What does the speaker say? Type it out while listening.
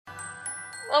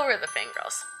Well, we're the Fang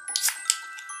Girls.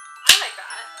 I like that.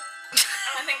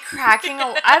 And then cracking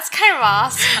a... That's kind of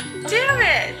awesome. Damn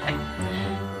it!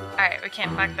 Alright, we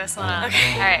can't fuck this one up.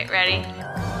 Okay. Alright, ready?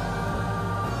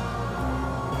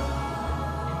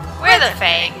 We're the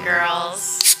Fang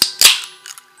Girls.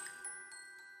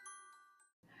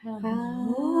 Oh.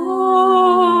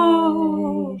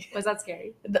 Was that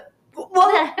scary?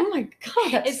 What? Oh my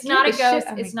god, it's not a ghost.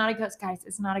 It's not a ghost, guys.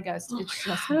 It's not a ghost. It's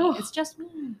just me. It's just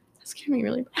me. That scared me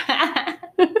really bad.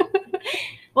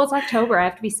 Well, it's October. I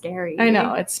have to be scary. I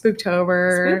know. It's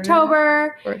Spooktober.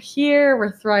 Spooktober. We're here.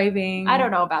 We're thriving. I don't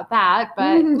know about that,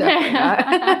 but definitely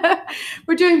not.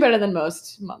 We're doing better than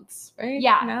most months, right?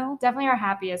 Yeah. No? Definitely our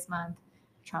happiest month.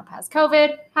 Trump has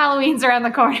COVID. Halloween's around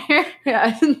the corner.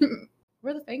 Yeah.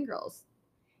 We're the Fang Girls.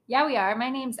 Yeah, we are.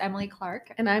 My name's Emily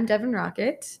Clark. And I'm Devyn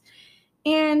Rocket.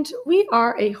 And we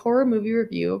are a horror movie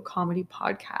review comedy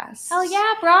podcast. Hell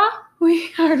yeah, brah.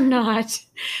 We are not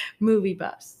movie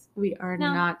buffs. We are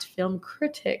not film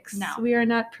critics. No. We are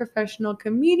not professional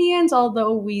comedians,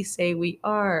 although we say we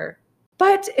are.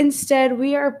 But instead,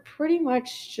 we are pretty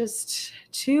much just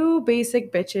two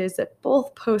basic bitches that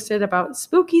both posted about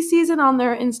spooky season on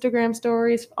their Instagram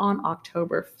stories on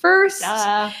October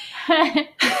 1st.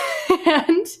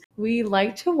 And we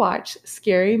like to watch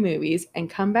scary movies and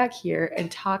come back here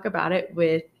and talk about it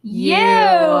with you.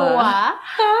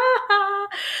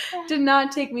 Did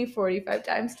not take me 45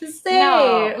 times to say.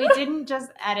 No, we didn't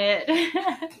just edit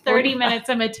 30 minutes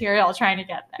of material trying to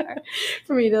get there.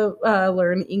 For me to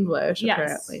learn English, yes.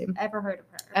 apparently. Ever heard of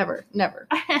her? Ever. Never.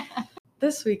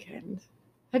 This weekend,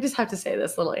 I just have to say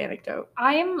this little anecdote.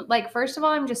 I'm like, first of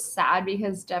all, I'm just sad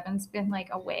because Devyn's been like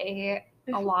away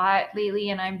a lot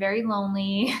lately and I'm very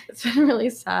lonely. It's been really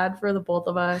sad for the both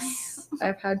of us.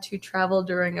 I've had to travel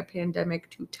during a pandemic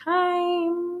 2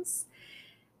 times,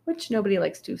 which nobody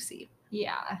likes to see.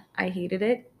 Yeah. I hated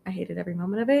it. I hated every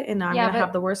moment of it. And now I'm going to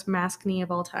have the worst mask knee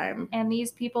of all time. And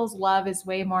these people's love is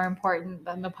way more important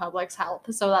than the public's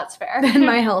health. So that's fair. And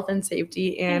my health and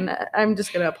safety. And I'm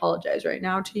just going to apologize right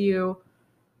now to you.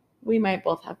 We might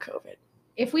both have COVID.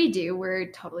 If we do, we're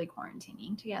totally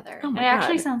quarantining together. Oh my God.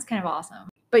 Actually sounds kind of awesome.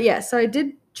 But yeah, so I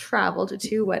did travel to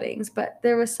 2 weddings, but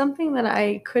there was something that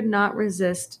I could not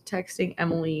resist texting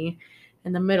Emily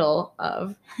in the middle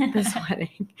of this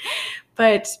wedding.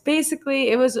 But basically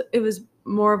it was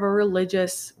more of a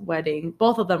religious wedding.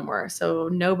 Both of them were, so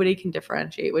nobody can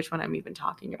differentiate which one I'm even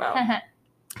talking about.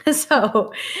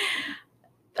 So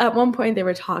at one point they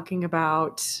were talking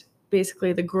about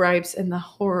basically the gripes and the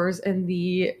horrors and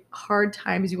the hard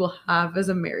times you will have as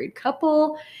a married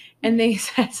couple. And they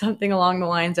said something along the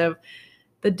lines of,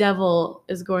 the devil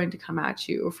is going to come at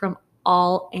you from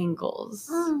all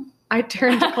angles. I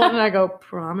turned to Colton and I go,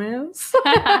 promise?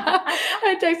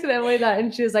 I texted Emily that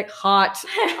and she was like, hot,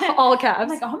 all caps. I'm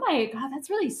like, oh my God, that's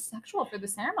really sexual for the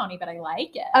ceremony, but I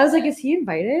like it. I was like, is he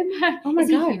invited? Oh my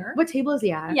God. Here? What table is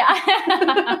he at?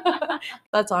 Yeah.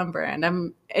 That's on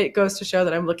brand. It goes to show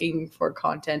that I'm looking for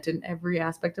content in every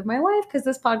aspect of my life because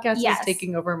this podcast is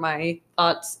taking over my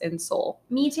thoughts and soul.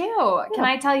 Me too. Yeah. Can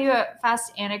I tell you a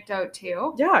fast anecdote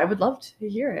too? Yeah, I would love to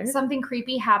hear it. Something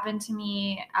creepy happened to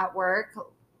me at work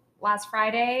last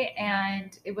Friday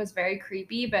and it was very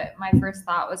creepy, but my first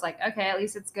thought was like, okay, at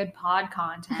least it's good pod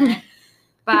content.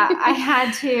 But I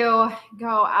had to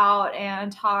go out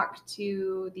and talk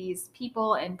to these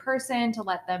people in person to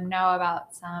let them know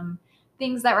about some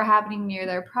things that were happening near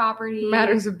their property.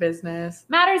 Matters of business.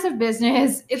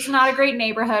 It's not a great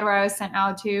neighborhood where I was sent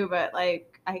out to, but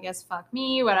like, I guess fuck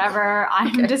me, whatever.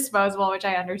 I'm disposable, which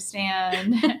I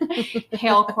understand.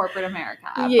 Hail corporate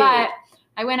America. Yeah. But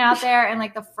I went out there and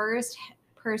like the first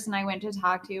person I went to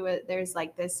talk to, there's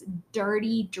like this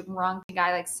dirty, drunk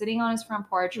guy like sitting on his front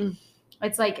porch.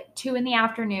 It's like 2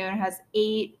 p.m, has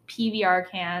 8 PBR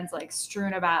cans like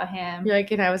strewn about him. You're like,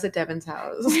 and I was at Devyn's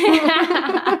house.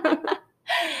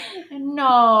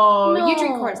 No, you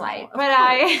drink Coors Light. But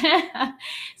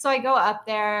so I go up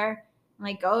there and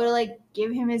like go to like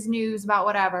give him his news about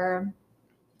whatever.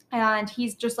 And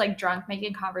he's just like drunk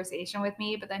making conversation with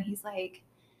me. But then he's like,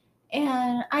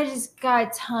 and I just gotta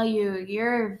tell you,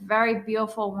 you're a very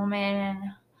beautiful woman, and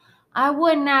I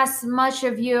wouldn't ask much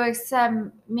of you except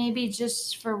maybe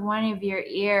just for one of your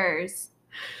ears.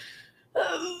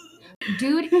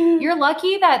 Dude, you're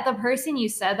lucky that the person you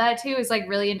said that to is like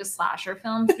really into slasher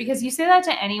films, because you say that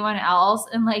to anyone else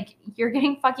and like you're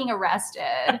getting fucking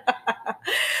arrested.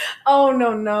 Oh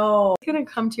no. He's gonna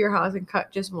come to your house and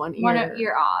cut just one ear One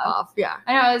ear off. Yeah.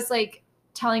 I know, I was like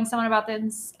telling someone about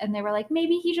this, and they were like,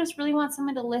 maybe he just really wants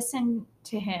someone to listen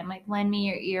to him, like lend me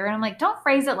your ear. And I'm like, don't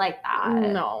phrase it like that.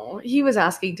 No, he was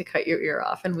asking to cut your ear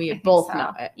off, and we I think both so.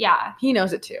 know it. Yeah. He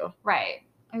knows it too. Right.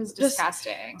 It was Just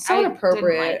disgusting. so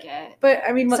inappropriate. I didn't like it. But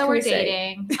I mean, what so can we're we say?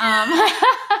 dating.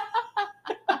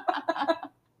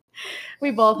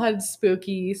 We both had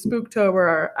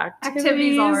Spooktober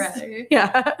activities already.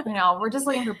 Yeah. I know. We're just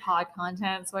looking for pod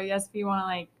content. So I guess if you want to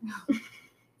like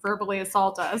verbally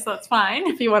assault us, that's fine.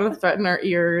 If you want to threaten our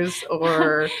ears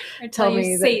or tell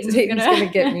me that Satan's gonna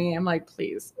get me, I'm like,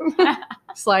 please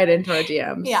slide into our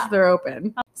DMs. Yeah. They're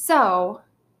open. So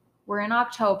we're in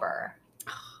October.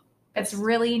 It's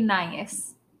really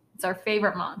nice. It's our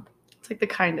favorite month. It's like the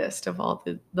kindest of all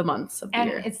the months of the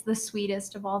year. And it's the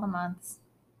sweetest of all the months.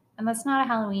 And that's not a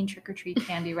Halloween trick-or-treat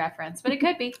candy reference, but it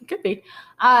could be. It could be.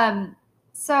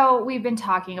 So we've been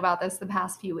talking about this the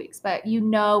past few weeks, but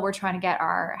we're trying to get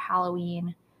our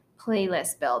Halloween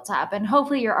playlist built up. And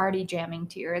hopefully you're already jamming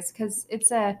to yours because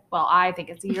I think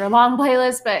it's a year-long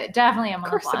playlist, but definitely a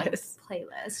month-long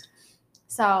playlist.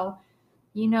 So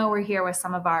we're here with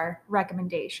some of our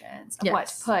recommendations of what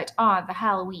to put on the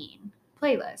Halloween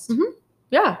playlist. Mm-hmm.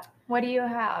 Yeah. What do you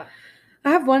have?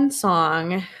 I have one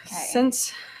song.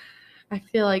 Since I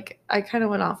feel like I kind of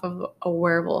went off of a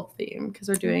werewolf theme because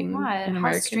we're doing an American.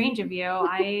 How strange of you.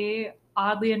 I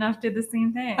oddly enough did the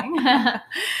same thing.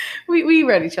 we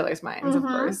read each other's minds, of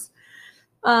course.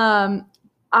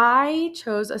 I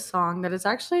chose a song that is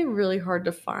actually really hard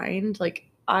to find. Like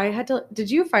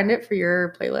did you find it for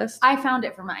your playlist? I found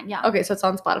it for mine, yeah. Okay, so it's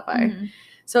on Spotify. Mm-hmm.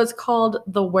 So it's called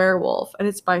The Werewolf, and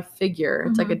it's by Figure.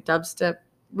 It's like a dubstep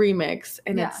remix,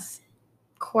 and it's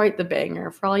quite the banger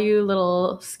for all you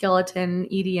little skeleton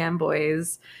EDM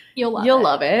boys. You'll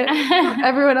love it.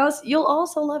 Everyone else, you'll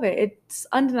also love it. It's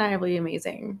undeniably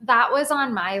amazing. That was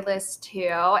on my list too,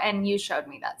 and you showed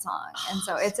me that song, and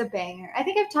so it's a banger. I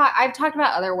think I've talked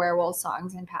about other werewolf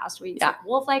songs in past weeks. Like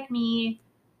Wolf Like Me.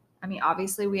 I mean,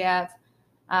 obviously we have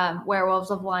Werewolves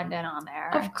of London on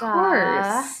there. Of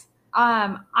course.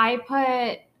 I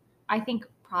think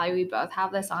probably we both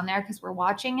have this on there because we're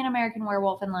watching an American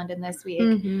Werewolf in London this week.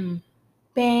 Mm-hmm.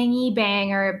 Bangy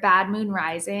banger, Bad Moon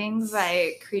Rising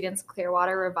by Creedence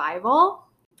Clearwater Revival.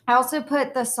 I also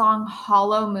put the song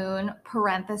Howloween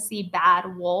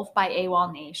 (Bad Wolf) by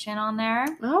AWOL Nation on there.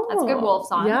 Oh, that's a good wolf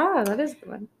song. Yeah, that is a good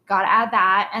one. Gotta add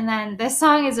that. And then this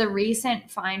song is a recent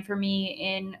find for me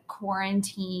in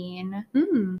quarantine.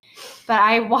 But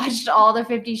I watched all the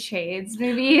 50 Shades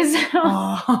movies.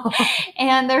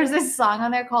 And there's this song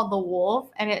on there called The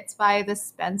Wolf, and it's by the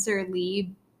Spencer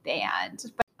Lee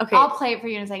Band. But I'll play it for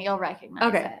you in a second. You'll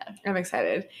recognize it. I'm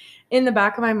excited. In the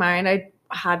back of my mind, I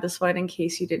had this one in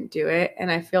case you didn't do it,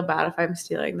 and I feel bad if I'm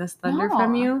stealing this thunder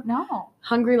from you. No.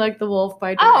 Hungry Like the Wolf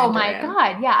by Devyn Oh my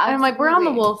God, yeah. And I'm like, we're on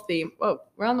the wolf theme. Whoa,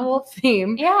 we're on the wolf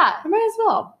theme. Yeah. I might as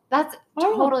well. That's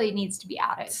totally needs to be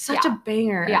added. Such a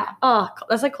banger. Yeah. Oh,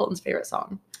 that's like Colton's favorite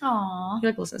song. Aww. He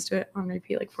listens to it on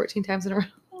repeat like 14 times in a row.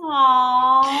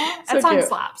 Aww. That song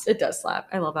slaps. It does slap.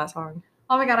 I love that song.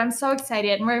 Oh my God, I'm so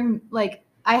excited. And we're like,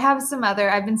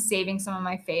 I've been saving some of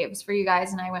my faves for you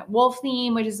guys, and I went wolf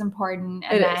theme, which is important.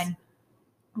 And then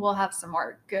we'll have some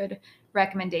more good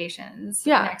recommendations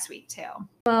next week too.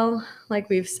 Well, like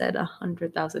we've said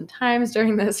 100,000 times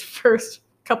during this first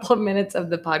couple of minutes of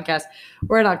the podcast,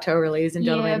 we're in October, ladies and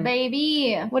gentlemen. Yeah,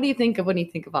 baby. What do you think of when you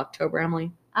think of October,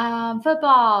 Emily?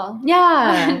 Football.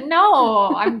 Yeah.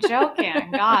 No, I'm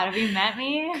joking. God, have you met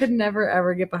me? Could never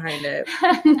ever get behind it.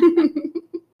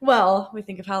 Well, we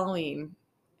think of Halloween.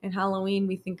 In Halloween,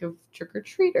 we think of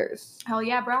trick-or-treaters. Hell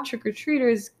yeah, bro.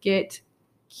 Trick-or-treaters get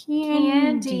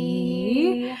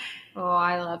candy. Oh,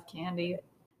 I love candy.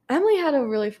 Emily had a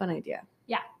really fun idea.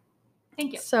 Yeah.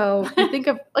 Thank you. So you think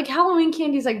of like Halloween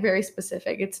candy is like very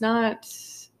specific. It's not,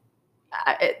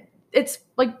 it's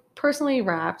like personally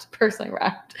wrapped,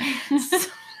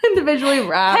 individually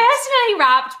wrapped. Personally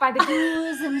wrapped by the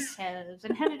ghouls themselves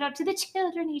and handed out to the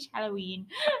children each Halloween.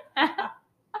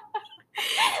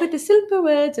 With the simple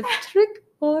words of trick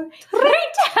or treat.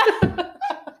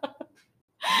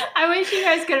 I wish you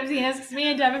guys could have seen us because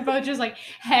me and Devyn both just like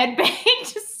headbanged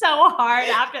so hard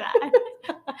after that.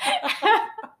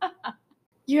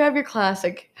 You have your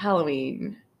classic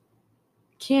Halloween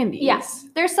candies. Yes.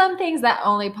 There's some things that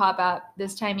only pop up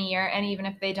this time of year, and even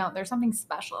if they don't, there's something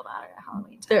special about it at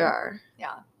Halloween time. There are.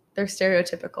 Yeah. They're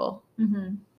stereotypical.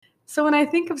 Mm-hmm. So when I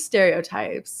think of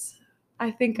stereotypes, I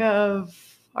think of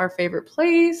our favorite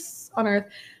place on earth.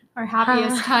 Our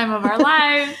happiest time of our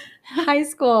life. High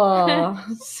school.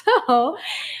 So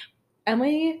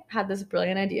Emily had this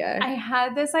brilliant idea. I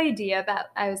had this idea that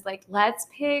I was like, let's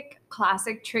pick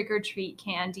classic trick-or-treat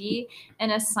candy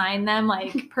and assign them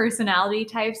like personality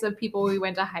types of people we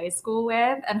went to high school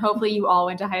with. And hopefully you all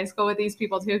went to high school with these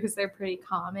people too, because they're pretty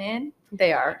common.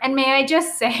 They are. And may I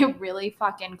just say really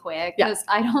fucking quick, because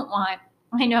I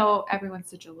know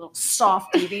everyone's such a little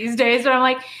softy these days, but I'm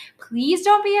like, please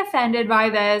don't be offended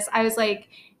by this. I was like,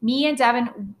 me and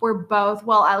Devyn were both,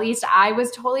 well, at least I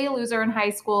was totally a loser in high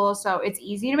school, so it's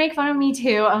easy to make fun of me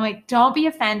too. I'm like, don't be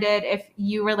offended if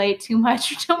you relate too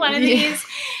much to one of these.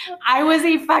 I was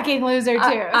a fucking loser too.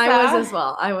 I was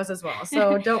as well.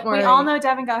 So don't worry. We all know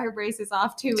Devyn got her braces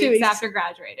off 2 weeks after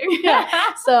graduating.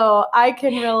 Yeah. So I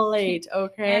can relate,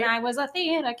 okay? And I was a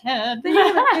theater kid.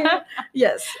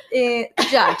 Yes.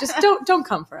 Yeah, just don't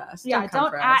come for us. Yeah,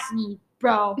 don't at me,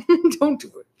 bro. Don't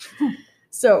do it.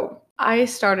 So I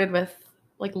started with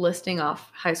like listing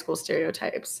off high school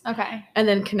stereotypes. Okay. And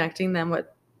then connecting them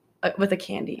with a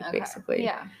candy, basically.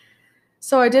 Yeah.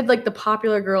 So I did like the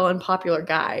popular girl and popular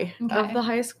guy of the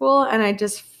high school. And I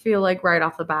just feel like right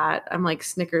off the bat, I'm like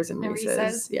Snickers and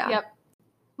Reese's. Yeah. Yep.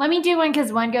 Let me do one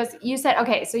because one goes, you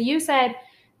said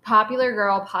popular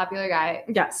girl, popular guy,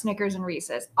 Snickers and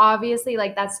Reese's. Obviously,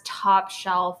 like that's top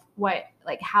shelf,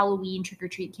 like Halloween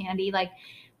trick-or-treat candy. Like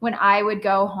when I would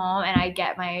go home and I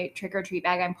get my trick-or-treat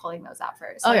bag, I'm pulling those out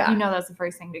first. Oh, yeah. You know that's the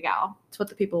first thing to go. It's what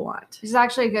the people want. Which is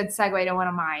actually a good segue to one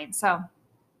of mine. So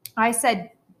I said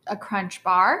a Crunch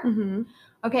Bar. Mm-hmm.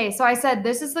 Okay, so I said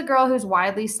this is the girl who's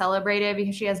widely cellerated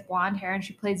because she has blonde hair and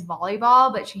she plays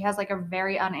volleyball, but she has like a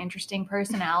very uninteresting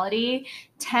personality.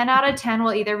 10 out of 10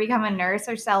 will either become a nurse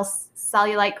or sell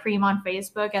cellulite cream on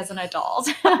Facebook as an adult.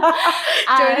 Join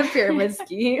a pyramid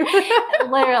scheme.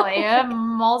 Literally,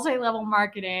 multi-level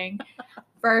marketing.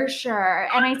 For sure.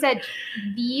 And I said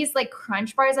these like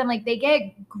Crunch Bars, I'm like, they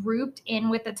get grouped in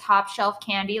with the top shelf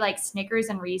candy like Snickers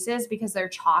and Reese's because they're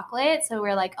chocolate. So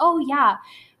we're like, oh yeah,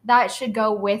 that should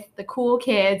go with the cool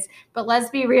kids. But let's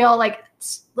be real, like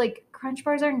Crunch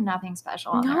Bars are nothing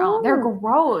special on their own. They're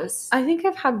gross. I think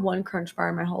I've had one Crunch Bar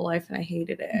in my whole life and I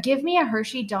hated it. Give me a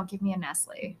Hershey, don't give me a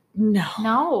Nestle.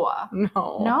 No.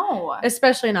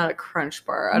 Especially not a Crunch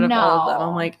Bar out of all of them.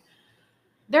 I'm like,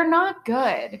 they're not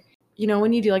good. You know,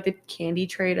 when you do like the candy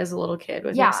trade as a little kid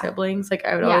with your siblings, like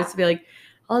I would always be like,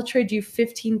 I'll trade you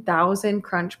 15,000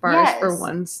 Crunch Bars for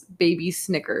one baby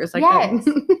Snickers. Like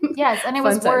yes, and it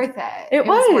was worth it. It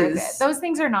was worth it. Those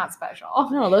things are not special.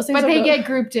 No, those things. But they get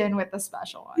grouped in with the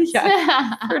special ones.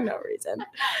 Yeah, for no reason.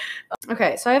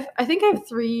 Okay, so I think I have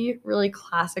 3 really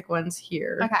classic ones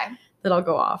here. Okay, that I'll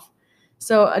go off.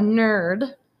 So a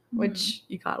nerd, which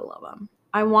you gotta love them.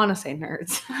 I want to say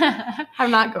nerds.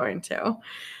 I'm not going to.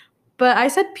 But I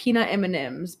said peanut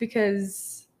M&Ms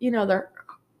because, you know,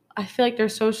 I feel like they're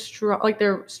so strong, like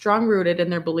they're strong-rooted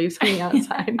in their beliefs on the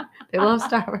outside. They love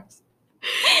Star Wars.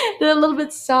 They're a little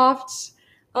bit soft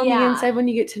on the inside when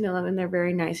you get to know them, and they're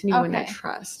very nice, and you win their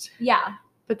trust. Yeah.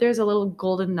 But there's a little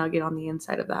golden nugget on the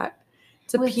inside of that.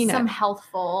 It's a with peanut. Some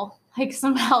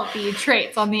healthy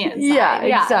traits on the inside. Yeah,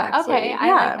 exactly. Okay,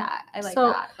 I like that. I like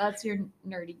that. That's your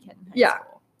nerdy kid in high school.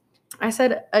 I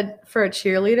said for a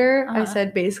cheerleader, I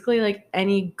said basically like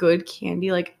any good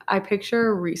candy. Like I picture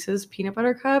a Reese's peanut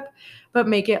butter cup, but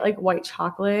make it like white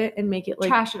chocolate and make it like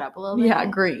trash it up a little bit. Yeah,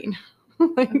 green.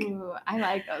 Ooh, I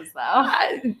like those though.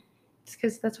 It's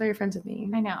because that's why you're friends with me.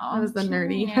 I know. I was the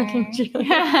nerdy fucking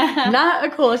cheerleader. Not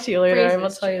a cool cheerleader, I will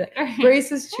tell you that.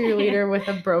 Brace's cheerleader with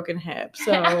a broken hip.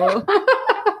 So I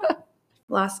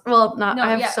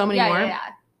have so many more. Yeah.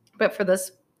 But for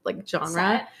this like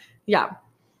genre,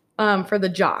 for the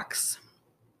jocks,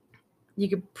 you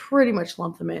could pretty much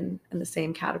lump them in the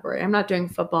same category. I'm not doing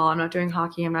football. I'm not doing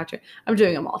hockey. I'm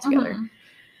doing them all together.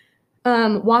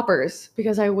 Whoppers,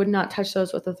 because I would not touch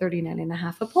those with a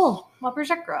 39.5 foot pole.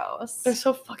 Whoppers are gross. They're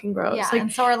so fucking gross. Yeah,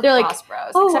 and so are lacrosse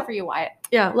bros, except for you, Wyatt.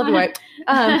 Yeah, love you, Wyatt.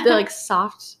 They're like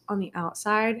soft on the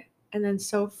outside and then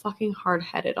so fucking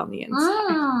hard-headed on the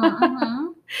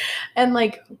inside. And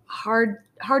like hard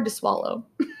to swallow.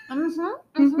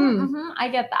 I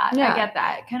get that. Yeah. I get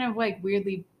that. Kind of like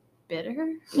weirdly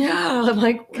bitter. Yeah, I'm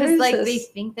like, because like they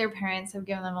think their parents have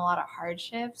given them a lot of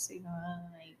hardships. You know,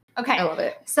 like okay, I love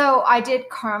it. So I did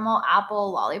caramel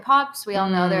apple lollipops. We all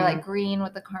know they're like green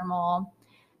with the caramel.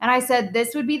 And I said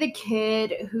this would be the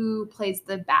kid who plays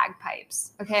the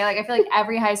bagpipes. Okay, like I feel like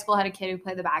every high school had a kid who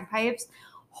played the bagpipes.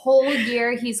 Whole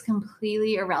year he's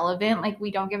completely irrelevant. Like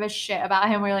we don't give a shit about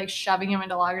him. We're like shoving him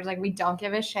into lockers. Like we don't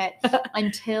give a shit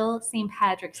until St.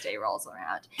 Patrick's Day rolls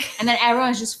around, and then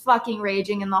everyone's just fucking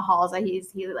raging in the halls that he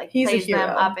plays them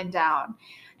up and down.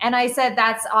 And I said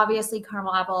that's obviously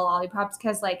caramel apple lollipops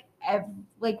because like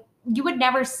you would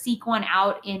never seek one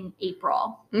out in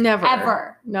April. Never.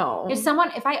 Ever. No.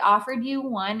 If I offered you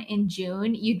one in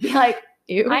June, you'd be like,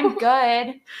 Ew. I'm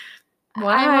good.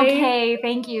 Why? I'm okay.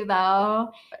 Thank you,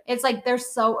 though. It's like they're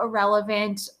so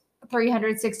irrelevant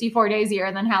 364 days a year,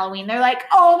 and then Halloween. They're like,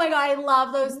 oh my God, I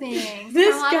love those things.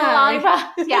 This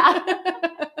guy. Yeah.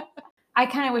 I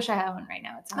kind of wish I had one right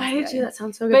now. It sounds I good. do. That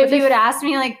sounds so good. But if you would ask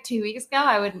me like 2 weeks ago,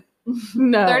 I would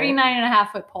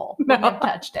 39.5-foot pole. No. Wouldn't have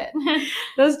touched it.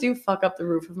 Those do fuck up the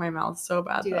roof of my mouth so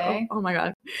bad. Do though. they? Oh my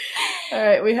God. All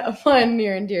right. We have one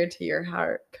near and dear to your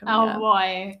heart. Oh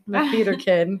boy. The theater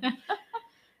kid.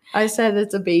 I said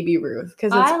it's a baby Ruth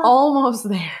because it's almost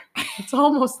there. It's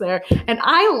almost there. And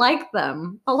I like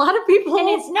them. A lot of people. And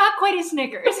it's not quite a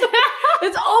Snickers.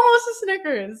 It's almost a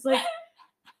Snickers. Like,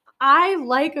 I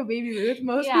like a baby Ruth.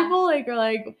 Most people are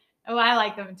like, oh, I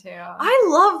like them too. I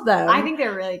love them. I think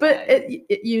they're really good.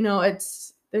 But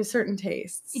there's certain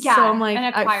tastes. Yeah. So I'm like,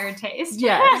 an acquired taste.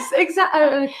 Yes, exactly.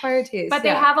 An acquired taste. But they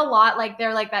have a lot, like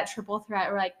they're like that triple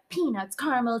threat. We're like peanuts,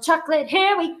 caramel, chocolate.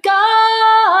 Here we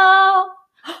go.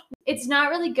 It's not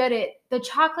really good at the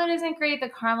chocolate isn't great, the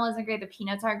caramel isn't great, the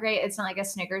peanuts aren't great. It's not like a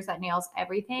Snickers that nails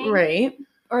everything. Right.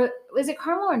 Or is it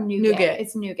caramel or nougat?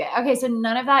 It's nougat. Okay, so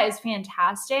none of that is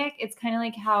fantastic. It's kind of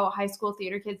like how high school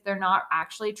theater kids, they're not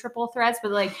actually triple threats,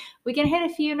 but like we can hit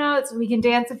a few notes, we can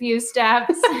dance a few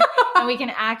steps, and we can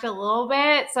act a little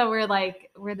bit. So we're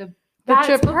the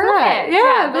triple threat.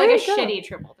 Yeah, like a shitty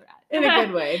triple threat. In a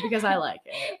good way, because I like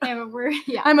it. And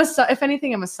if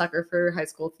anything, I'm a sucker for high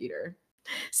school theater.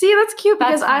 See, that's cute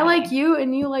because I like you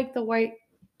and you like the white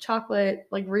chocolate,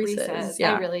 like Reese's.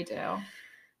 Yeah, I really do.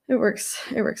 It works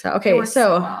out. Okay,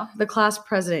 so the class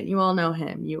president, you all know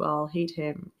him. You all hate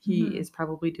him. He is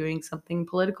probably doing something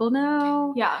political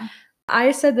now. Yeah.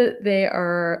 I said that they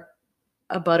are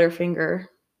a Butterfinger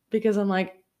because I'm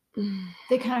like,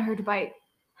 they kind of hurt to bite.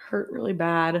 Hurt really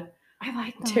bad. I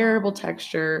like them. Terrible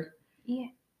texture. Yeah.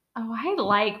 Oh, I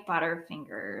like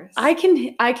Butterfingers. I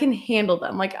can handle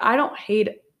them. Like, I don't hate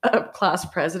a class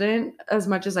president as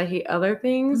much as I hate other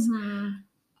things. Mm-hmm.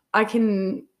 I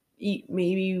can eat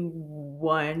maybe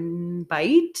one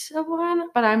bite of one,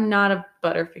 but I'm not a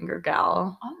Butterfinger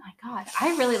gal. Oh my God.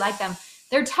 I really like them.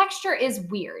 Their texture is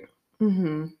weird.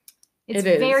 Mm-hmm. It's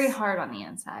very hard on the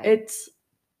inside.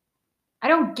 I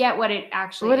don't get what it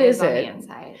actually is on the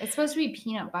inside. It's supposed to be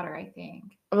peanut butter, I think.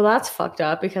 Well, that's fucked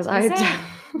up because maybe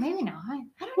not. I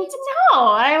don't even know.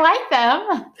 I like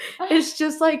them. It's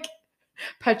just like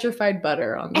petrified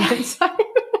butter on the inside.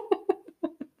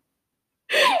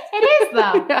 It is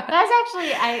though. Yeah. That's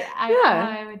actually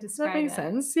I would describe that makes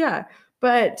sense. Yeah,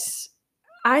 but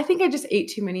I think I just ate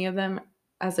too many of them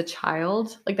as a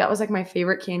child. Like that was like my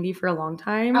favorite candy for a long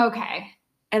time. Okay.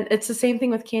 And it's the same thing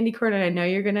with candy corn, and I know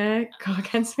you're gonna go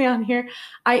against me on here.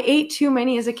 I ate too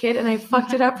many as a kid, and I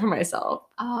fucked it up for myself.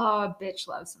 Oh, bitch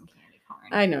loves some candy corn.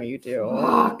 I know you do.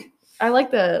 Fuck. I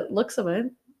like the looks of it.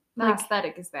 The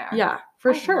aesthetic is there. Yeah,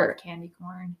 for sure. Love candy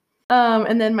corn.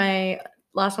 And then my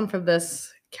last one for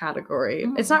this category.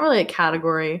 It's not really a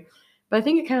category, but I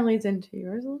think it kind of leads into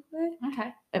yours a little bit.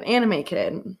 Okay. An anime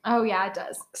kid. Oh yeah, it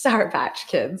does. Sour Patch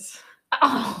Kids.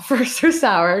 Oh, first they're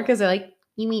sour because they're like,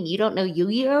 you mean you don't know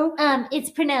Yu-Gi-Oh? It's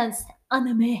pronounced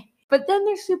anime. But then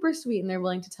they're super sweet and they're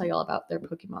willing to tell you all about their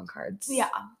Pokemon cards. Yeah.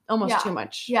 Almost too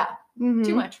much. Yeah. Mm-hmm.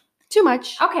 Too much. Too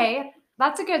much. Okay.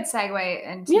 That's a good segue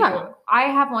into I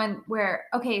have one where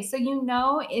so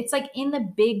it's like in the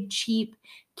big cheap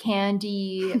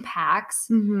candy packs.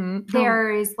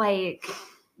 There's like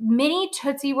mini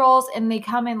Tootsie Rolls and they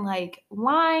come in like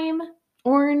lime,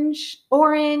 orange,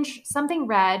 something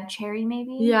red, cherry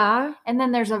maybe. Yeah. And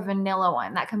then there's a vanilla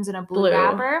one that comes in a blue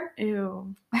wrapper.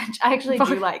 Ew. Which I actually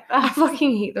do like that. I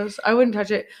fucking hate those. I wouldn't touch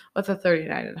it with a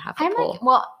 39.5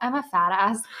 pull. I'm a fat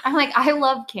ass. I'm like, I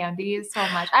love candies so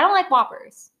much. I don't like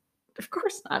Whoppers. Of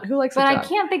course not. Who likes But I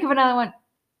can't think of another one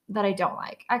that I don't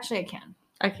like. Actually, I can.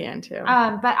 I can too.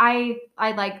 But I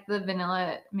like the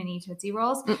vanilla mini Tootsie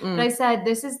Rolls. But I said,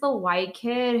 this is the white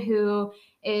kid who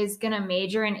is going to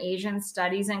major in Asian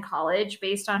studies in college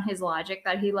based on his logic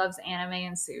that he loves anime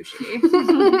and sushi.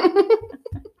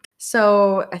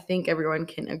 So I think everyone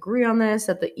can agree on this,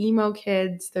 that the emo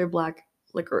kids, they're black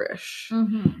licorice.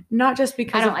 Not just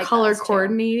because of color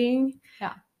coordinating,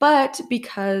 but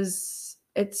because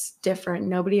it's different.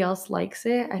 Nobody else likes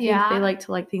it. I think they like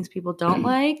to like things people don't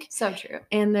like. So true.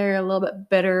 And they're a little bit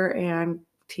bitter and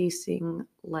tasting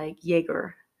like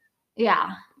Jaeger. Yeah.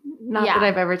 Not that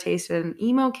I've ever tasted an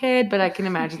emo kid, but I can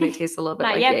imagine they taste a little bit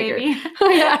like Jaeger. Baby.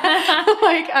 Yeah.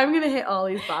 Like, I'm going to hit all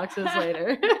these boxes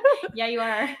later. Yeah, you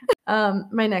are.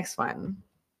 My next one.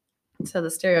 So the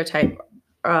stereotype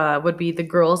would be the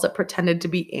girls that pretended to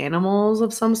be animals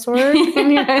of some sort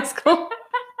in your high school.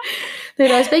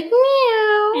 They'd always be like,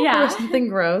 meow, or something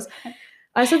gross.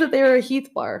 I said that they were a Heath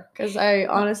bar because I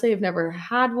honestly have never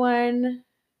had one.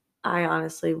 I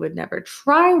honestly would never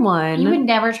try one. You would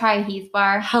never try a Heath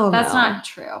bar? Hell no. That's not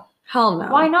true. Hell no.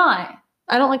 Why not?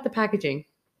 I don't like the packaging.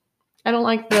 I don't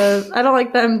like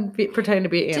them pretending to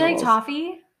be animals. Do you like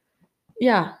toffee?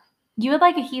 Yeah. You would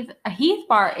like a Heath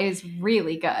bar is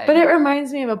really good. But it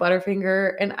reminds me of a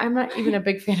Butterfinger, and I'm not even a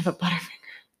big fan of a Butterfinger.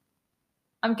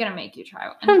 I'm going to make you try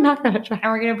one. I'm not going to try.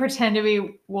 And we're going to pretend to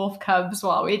be wolf cubs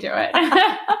while we do it.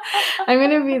 I'm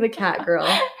going to be the cat girl.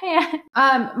 Yeah.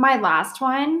 My last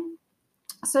one.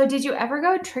 So did you ever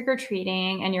go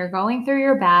trick-or-treating and you're going through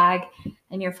your bag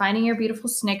and you're finding your beautiful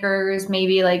Snickers,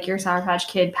 maybe like your Sour Patch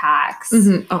Kid packs.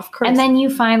 Mm-hmm. Of course. And then you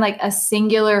find like a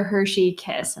singular Hershey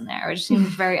Kiss in there, which seems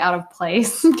very out of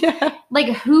place. Yeah. Like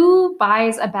who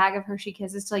buys a bag of Hershey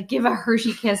Kisses to like give a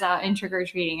Hershey Kiss out in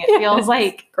trick-or-treating? It feels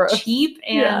like gross. Cheap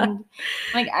and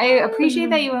like I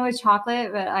appreciate that you went with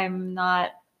chocolate, but I'm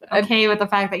not okay with the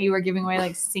fact that you were giving away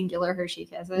like singular Hershey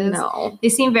Kisses. No. They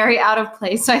seem very out of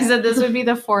place. So I said this would be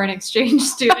the foreign exchange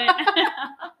student.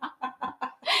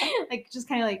 Like just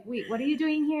kind of like, wait, what are you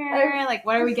doing here? Like,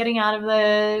 what are we getting out of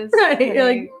this? Right. You're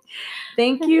like,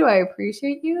 thank you. I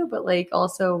appreciate you. But like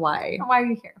also why? Why are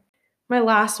you here? My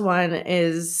last one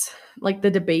is like the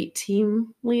debate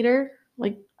team leader.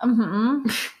 Like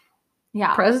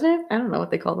yeah. President? I don't know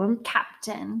what they call them.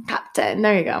 Captain.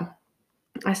 There you go.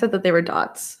 I said that they were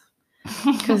dots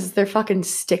because they're fucking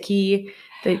sticky.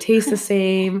 They taste the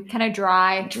same. Kind of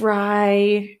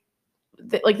dry.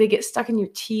 They get stuck in your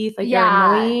teeth. Like they're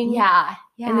annoying. Yeah.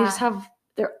 And they just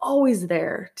they're always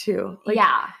there too. Like,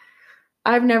 yeah.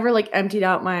 I've never like emptied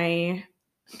out my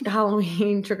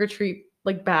Halloween trick-or-treat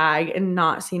like bag and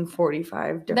not seen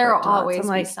 45 different There will dots. always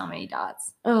like, be so many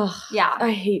dots. Ugh. Yeah.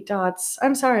 I hate dots.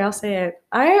 I'm sorry, I'll say it.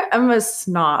 I am a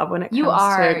snob when it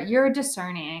comes to... You're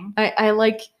discerning. I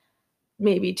like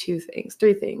maybe 3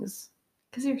 things.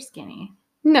 Because you're skinny.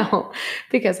 No,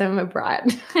 because I'm a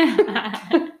brat.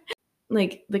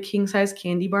 Like the king size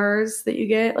candy bars that you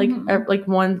get, like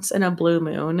once in a blue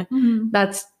moon. Mm-hmm.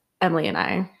 That's Emily and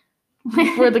I.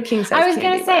 We're the king size. I was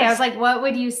gonna say, I was like, what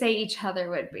would you say each other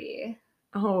would be?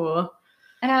 Oh,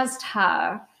 and I was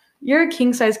tough. You're a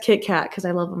king size Kit Kat because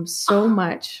I love them so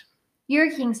much. You're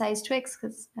a king size Twix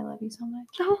because I love you so much.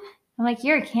 Oh. I'm like,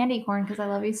 you're a candy corn because I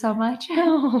love you so much.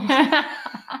 Oh.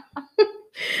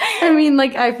 I mean,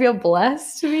 like, I feel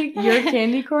blessed to be your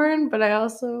candy corn, but I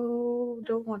also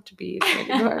don't want to be a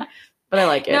candy corn. But I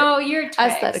like it. No, you're a Twix.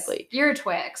 Aesthetically. You're a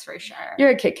Twix for sure.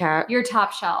 You're a Kit Kat. You're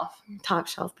top shelf. Top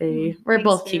shelf, baby. We're Thanks,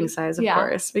 both dude. king size, of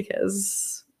course,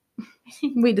 because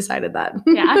we decided that.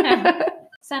 Yeah.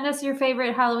 Send us your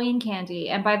favorite Halloween candy.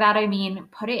 And by that, I mean,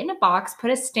 put it in a box,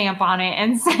 put a stamp on it,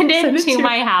 and send it to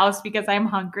my house because I'm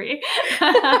hungry.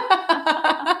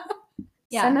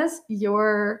 Yeah. Send us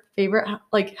your favorite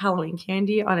like Halloween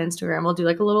candy on Instagram. We'll do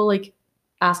like a little like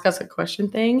ask us a question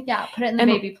thing. Yeah, put it in the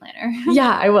baby planner.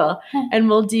 Yeah, I will. And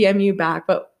we'll DM you back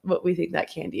what we think that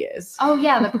candy is. Oh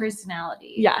yeah, the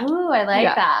personality. Yeah. Ooh, I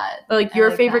like that. Like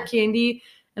your favorite candy,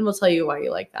 and we'll tell you why you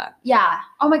like that. Yeah.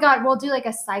 Oh my God, we'll do like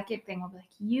a psychic thing. We'll be like,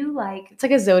 you like it's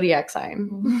like a zodiac sign.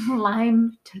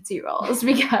 Lime Tootsie Rolls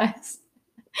because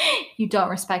you don't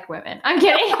respect women. I'm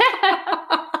kidding.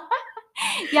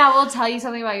 Yeah, we'll tell you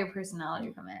something about your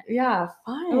personality from it. Yeah,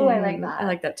 fine. Oh, I like that. I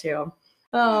like that too.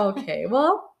 Okay,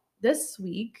 well, this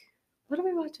week, what are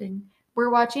we watching?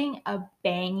 We're watching a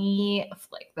bangy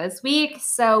flick this week.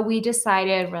 So we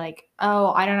decided, we're like,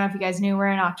 oh, I don't know if you guys knew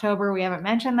we're in October. We haven't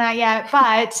mentioned that yet,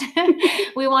 but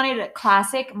we wanted a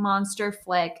classic monster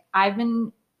flick. I've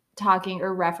been talking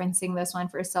or referencing this one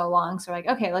for so long. So we're like,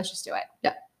 okay, let's just do it.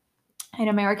 Yeah. An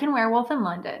American Werewolf in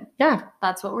London. Yeah.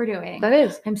 That's what we're doing. That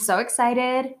is. I'm so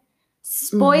excited.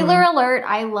 Spoiler alert.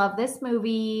 I love this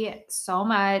movie so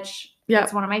much. Yeah.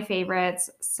 It's one of my favorites.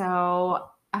 So,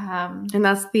 and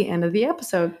that's the end of the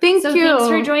episode. Thanks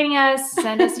for joining us.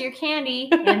 Send us your candy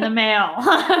in the mail.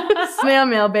 Snail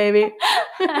mail, baby.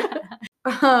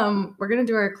 We're going to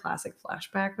do our classic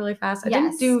flashback really fast. I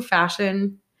didn't do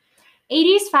fashion.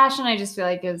 80s fashion, I just feel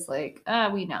like is like,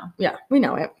 we know. Yeah, we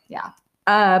know it. Yeah.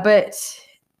 But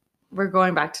we're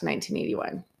going back to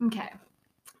 1981. Okay.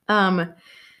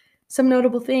 Some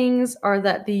notable things are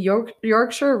that the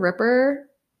Yorkshire Ripper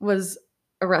was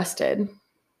arrested.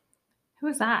 Who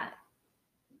was that?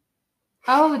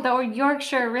 Oh, the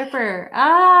Yorkshire Ripper.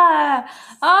 Ah.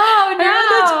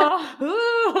 Oh,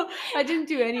 no. I didn't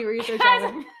do any research on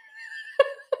him.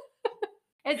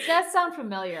 It does sound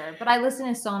familiar, but I listen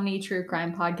to so many true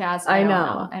crime podcasts. I don't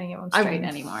know any of them straight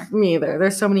anymore. Me either.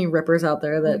 There's so many rippers out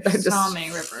there that There's just so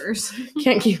many rippers.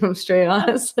 Can't keep them straight,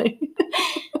 honestly.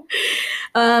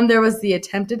 There was the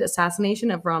attempted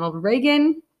assassination of Ronald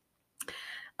Reagan.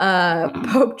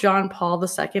 Pope John Paul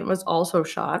II was also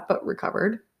shot but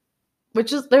recovered.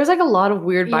 There's like a lot of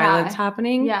weird violence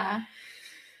happening. Yeah.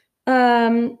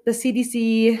 The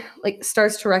CDC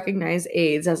starts to recognize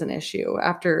AIDS as an issue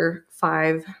after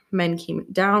 5 men came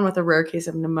down with a rare case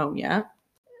of pneumonia.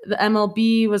 The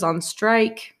MLB was on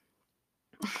strike.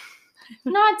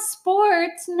 Not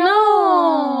sports.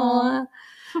 No.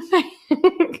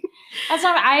 That's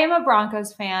not. I am a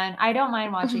Broncos fan. I don't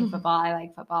mind watching football. I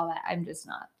like football, but I'm just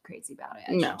not crazy about it.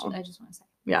 I just want to say.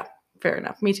 Yeah, fair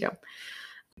enough. Me too.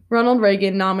 Ronald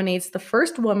Reagan nominates the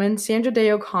first woman, Sandra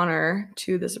Day O'Connor,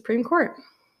 to the Supreme Court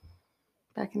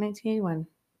back in 1981.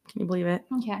 Can you believe it?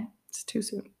 Okay. It's too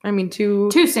soon. I mean, too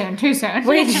soon.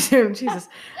 Way too soon. Jesus.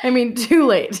 I mean, too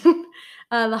late.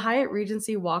 The Hyatt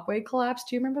Regency walkway collapsed.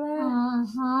 Do you remember that?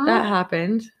 Uh-huh. That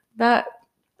happened.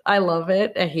 I love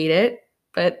it. I hate it,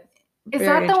 but is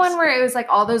that the one where it was like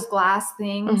all those glass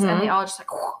things and they all just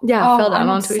fell down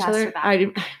onto each other?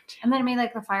 And then it made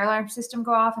like the fire alarm system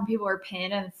go off and people were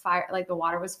pinned and the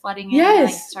water was flooding in and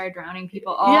started drowning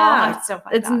people. Oh, yeah, it's so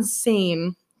funny. It's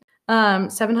insane.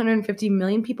 750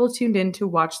 million people tuned in to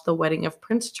watch the wedding of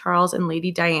Prince Charles and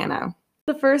Lady Diana.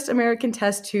 The first American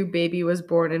test tube baby was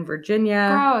born in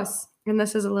Virginia. Gross. And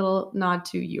this is a little nod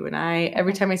to you and I.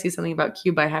 Every time I see something about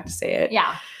Cuba, I have to say it.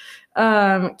 Yeah.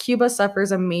 Cuba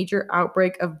suffers a major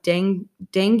outbreak of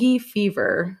dengue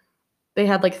fever. They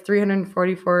had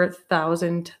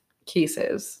 344,000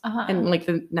 cases, and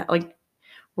the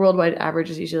worldwide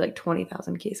average is usually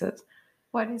 20,000 cases.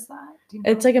 What is that?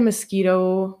 It's like a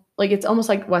mosquito. It's almost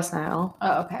like West Nile.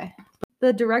 Oh, okay.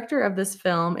 The director of this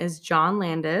film is John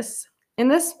Landis, and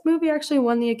this movie actually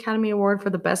won the Academy Award for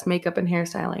the best makeup and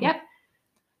hairstyling. Yep.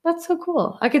 That's so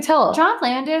cool. I could tell. John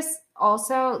Landis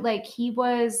also, he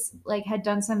was, had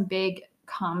done some big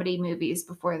comedy movies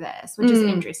before this, which is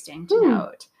interesting to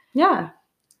note. Yeah.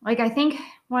 I think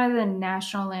one of the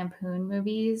National Lampoon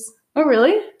movies. Oh,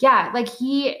 really? Yeah.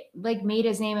 He, made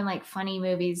his name in, funny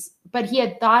movies, but he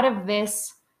had thought of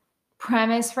this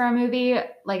premise for a movie,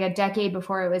 a decade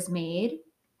before it was made.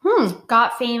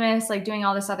 Got famous, doing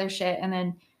all this other shit, and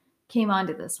then came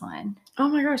onto this one. Oh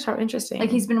my gosh, how interesting.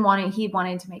 He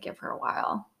wanted to make it for a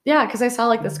while. Yeah, because I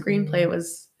saw the screenplay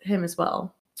was him as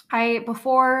well.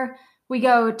 Before we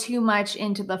go too much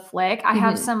into the flick, I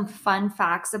have some fun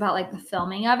facts about the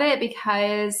filming of it,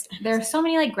 because there's so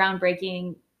many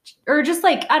groundbreaking or just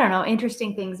I don't know,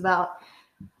 interesting things about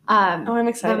I'm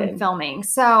excited. Filming.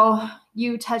 So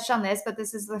you touched on this, but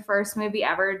this is the first movie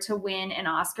ever to win an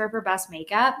Oscar for Best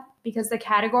Makeup, because the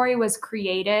category was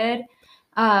created.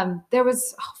 There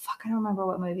was, I don't remember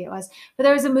what movie it was, but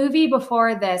there was a movie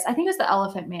before this. I think it was The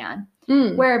Elephant Man,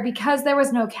 where because there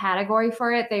was no category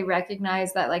for it, they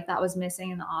recognized that that was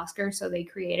missing in the Oscar. So they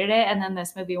created it. And then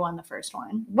this movie won the first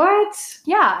one. What?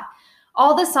 Yeah.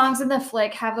 All the songs in the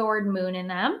flick have the word moon in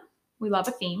them. We love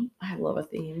a theme. I love a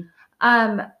theme.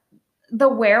 The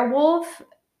werewolf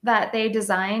that they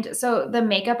designed. So the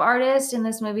makeup artist in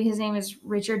this movie, his name is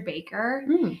Richard Baker.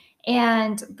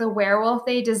 And the werewolf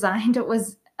they designed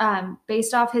was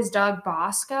based off his dog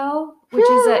Bosco, which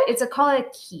is called a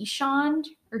Keeshond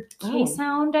or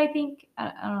K-sound, I think.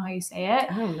 I don't know how you say it.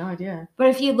 I have no idea. But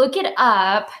if you look it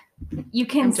up, you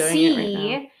can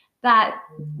see that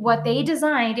what they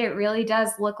designed, it really does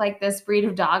look like this breed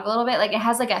of dog a little bit. It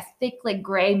has a thick,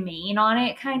 gray mane on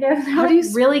it, kind of. How do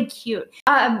you really cute.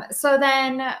 So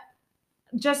then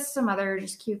just some other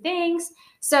cute things.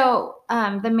 So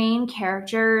the main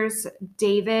characters,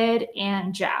 David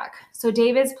and Jack. So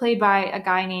David's played by a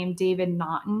guy named David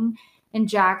Naughton, and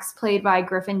Jack's played by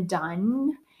Griffin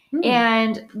Dunn.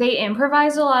 And they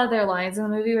improvised a lot of their lines in the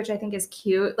movie, which I think is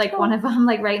cute. One of them,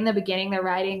 right in the beginning, they're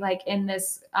riding in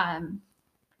this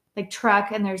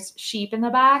truck, and there's sheep in the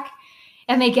back,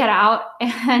 and they get out,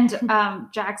 and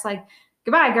Jack's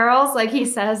goodbye, girls. He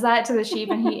says that to the sheep,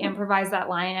 and he improvised that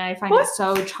line, and I find it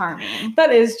so charming.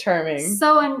 That is charming.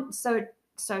 So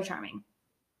charming.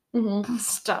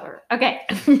 Stutter. Okay.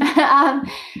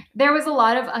 There was a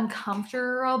lot of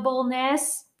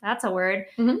uncomfortableness. That's a word.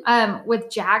 With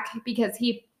Jack, because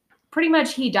he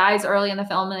dies early in the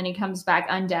film, and then he comes back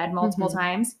undead multiple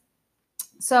times.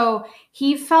 So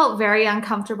he felt very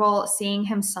uncomfortable seeing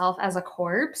himself as a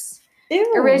corpse.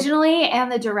 Ew. Originally,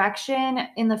 and the direction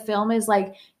in the film is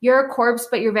you're a corpse,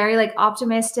 but you're very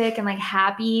optimistic and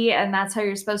happy, and that's how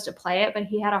you're supposed to play it. But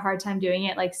he had a hard time doing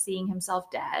it, seeing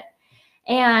himself dead.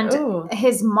 And Ooh.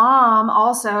 his mom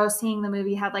also, seeing the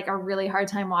movie, had like a really hard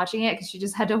time watching it because she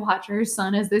just had to watch her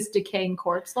son as this decaying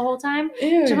corpse the whole time.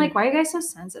 Ew. So I'm like, why are you guys so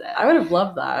sensitive? I would have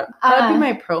loved that. That'd be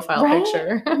my profile right?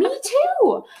 picture. Me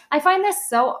too. I find this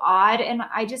so odd, and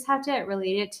I just have to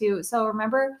relate it to. So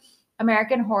remember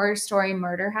American Horror Story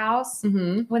Murder House,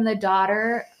 when the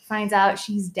daughter finds out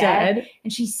she's dead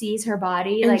and she sees her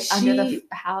body and like under the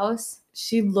house.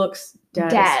 She looks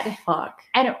dead as fuck.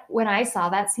 And when I saw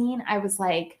that scene, I was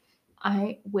like,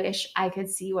 I wish I could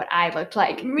see what I looked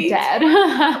like dead.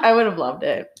 I would have loved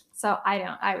it. So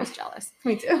I was jealous.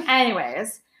 Me too.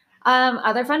 Anyways,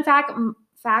 other fun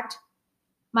fact,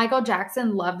 Michael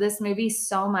Jackson loved this movie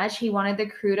so much, he wanted the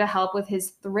crew to help with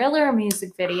his Thriller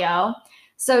music video.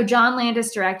 So John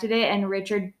Landis directed it and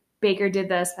Richard Baker did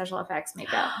the special effects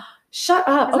makeup. Shut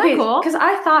up. Isn't okay, that cool? Because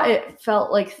I thought it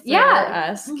felt like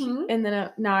Thriller-esque. And then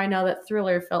now I know that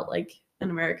Thriller felt like an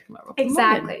American Werewolf.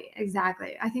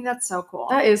 Exactly. I think that's so cool.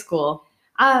 That is cool.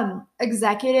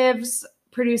 Executives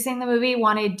producing the movie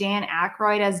wanted Dan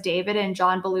Aykroyd as David and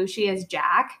John Belushi as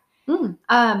Jack.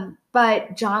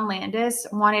 But John Landis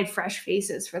wanted fresh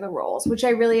faces for the roles, which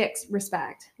I really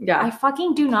respect. Yeah. I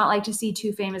fucking do not like to see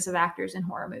too famous of actors in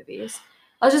horror movies.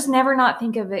 I'll just never not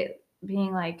think of it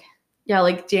being like... Yeah,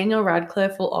 like Daniel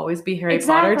Radcliffe will always be Harry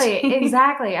Potter.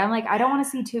 Exactly. I'm like, I don't want to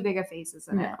see too big of faces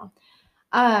in it.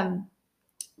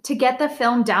 To get the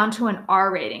film down to an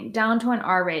R rating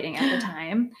at the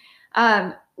time,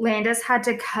 Landis had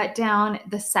to cut down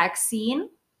the sex scene,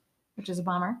 which is a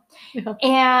bummer. Yeah.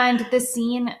 And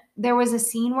there was a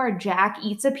scene where Jack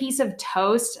eats a piece of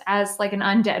toast as like an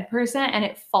undead person and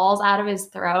it falls out of his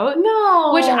throat.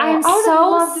 No. Which I'm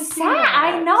so sad.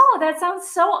 I know. That sounds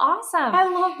so awesome. I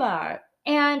love that.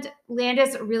 And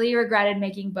Landis really regretted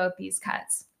making both these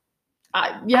cuts.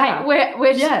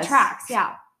 Which tracks.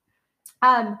 Yeah.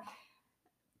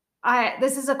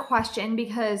 This is a question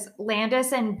because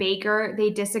Landis and Baker,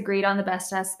 they disagreed on the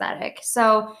best aesthetic.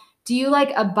 So do you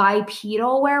like a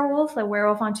bipedal werewolf, a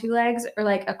werewolf on two legs, or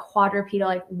like a quadrupedal,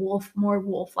 like more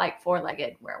wolf-like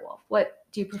four-legged werewolf? What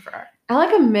do you prefer? I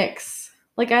like a mix.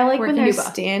 Like I like when they're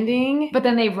standing, but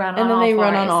then they run on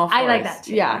all fours. I like that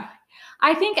too. Yeah.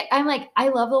 I think I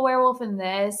love the werewolf in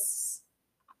this.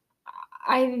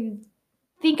 I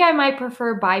think I might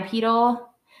prefer bipedal,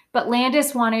 but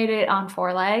Landis wanted it on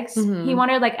four legs. He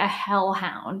wanted like a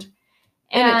hellhound.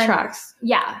 And it tracks.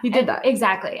 Yeah. He did that.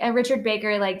 Exactly. And Richard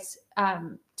Baker liked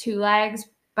two legs,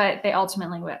 but they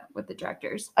ultimately went with the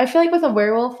directors. I feel like with a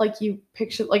werewolf, like you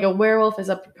picture, like a werewolf is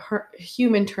a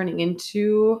human turning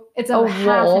into a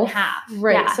half wolf. And half.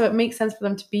 Right. Yeah. So it makes sense for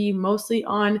them to be mostly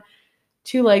on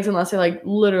two legs unless they're like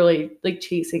literally like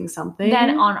chasing something.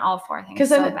 Then on all four, I think it's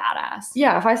so badass.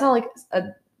 Yeah. If I saw like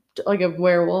a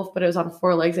werewolf, but it was on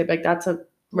four legs, I'd be like, that's a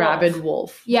rabid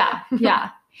wolf. Yeah. Yeah.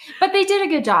 But they did a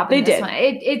good job in this one.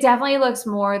 It definitely looks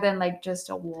more than like just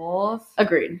a wolf.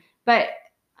 Agreed. But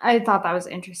I thought that was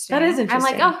interesting. That is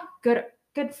interesting. I'm like, oh,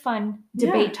 good fun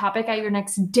debate topic at your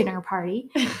next dinner party.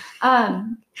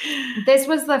 This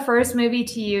was the first movie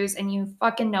to use, and you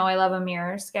fucking know I love a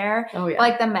mirror scare. Oh yeah.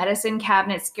 Like the medicine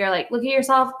cabinet scare, like look at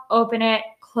yourself, open it,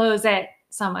 close it,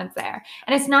 someone's there.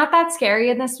 And it's not that scary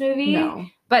in this movie. No.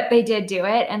 But they did do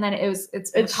it, and then it's been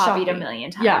copied shocking. a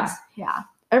million times. Yeah.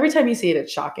 Every time you see it,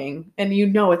 it's shocking, and you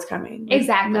know it's coming. Like,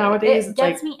 exactly. Nowadays, it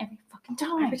gets me every fucking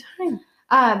time. Every time.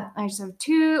 I just have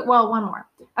one more.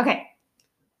 Okay.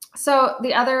 So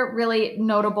the other really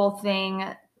notable thing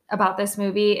about this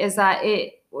movie is that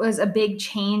it was a big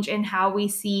change in how we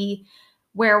see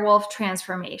werewolf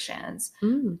transformations.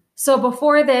 So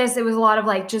before this, it was a lot of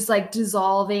like just like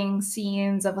dissolving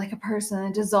scenes of like a person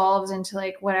that dissolves into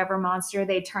like whatever monster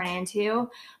they turn into.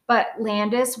 But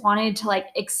Landis wanted to like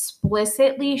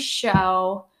explicitly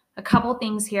show a couple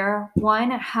things here.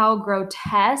 One, how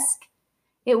grotesque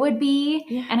it would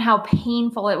be and how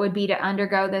painful it would be to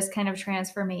undergo this kind of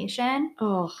transformation.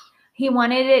 Oh, he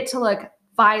wanted it to look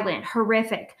violent,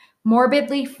 horrific,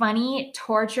 morbidly funny,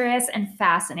 torturous, and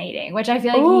fascinating, which I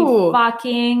feel like he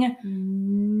fucking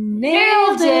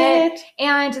nailed it.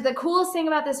 And the coolest thing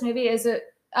about this movie is the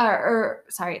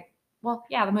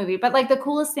movie, but like the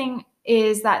coolest thing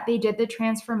is that they did the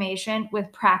transformation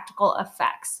with practical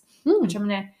effects, which I'm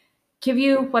going to give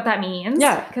you what that means.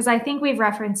 Yeah. Because I think we've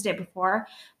referenced it before,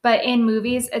 but in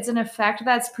movies, it's an effect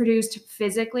that's produced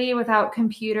physically without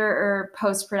computer or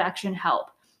post-production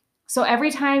help. So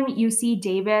every time you see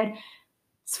David's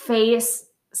face,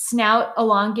 snout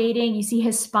elongating, you see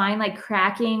his spine like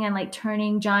cracking and like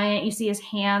turning giant, you see his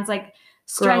hands like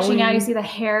stretching out, you see the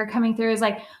hair coming through, is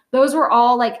like those were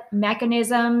all like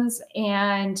mechanisms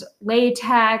and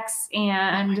latex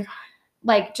and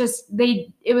like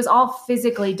it was all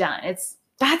physically done.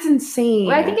 That's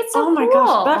insane. I think it's so cool. Oh my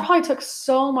gosh, that probably took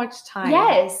so much time.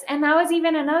 Yes, and that was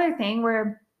even another thing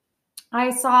where I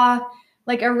saw,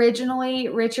 like, originally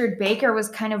Richard Baker was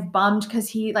kind of bummed because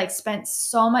he, like, spent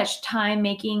so much time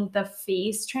making the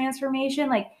face transformation.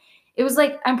 Like, it was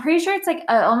like, I'm pretty sure it's like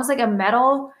almost like a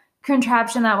metal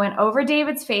contraption that went over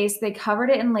David's face. They covered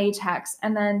it in latex,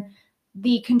 and then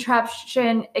the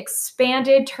contraption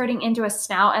expanded, turning into a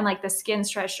snout, and like the skin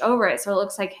stretched over it. So it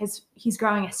looks like he's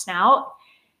growing a snout.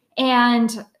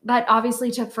 And that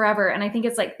obviously took forever. And I think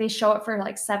it's like they show it for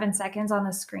like 7 seconds on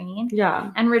the screen.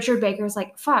 Yeah. And Richard Baker's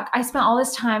like, fuck, I spent all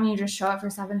this time and you just show it for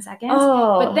 7 seconds.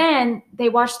 Oh. But then they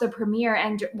watched the premiere,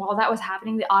 and while that was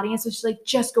happening, the audience was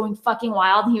just going fucking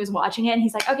wild, and he was watching it and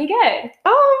he's like, okay, good.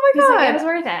 Oh my God. Like, it was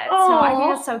worth it. Oh. So I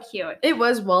think that's so cute. It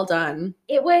was well done.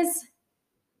 It was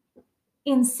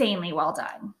insanely well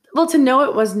done. Well, to know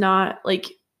it was not like,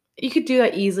 you could do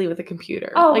that easily with a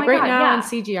computer. Oh, like my right God, now yeah. in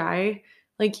CGI,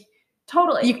 like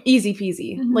totally easy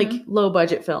peasy. Mm-hmm. Like low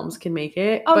budget films can make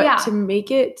it. Oh, but yeah. to make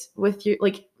it with your,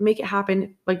 like, make it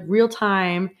happen like real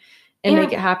time and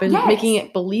make it happen, yes. making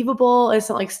it believable. It's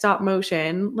not like stop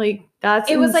motion. Like that's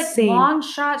it was insane. like long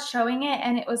shots showing it,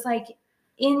 and it was like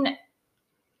in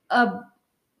an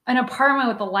apartment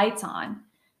with the lights on.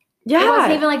 Yeah. It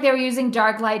wasn't even like they were using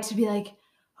dark light to be like,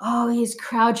 oh, he's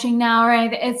crouching now,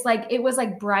 right? It's like, it was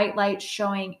like bright light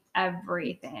showing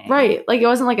everything. Right. Like it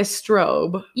wasn't like a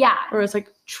strobe. Yeah. Or it's like,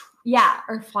 yeah.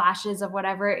 Or flashes of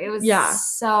whatever. It was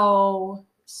so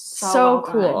well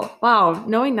cool. done. Wow.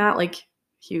 Knowing that, like,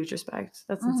 huge respect.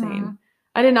 That's insane.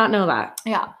 I did not know that.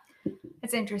 Yeah.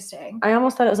 It's interesting. I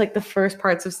almost thought it was like the first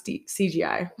parts of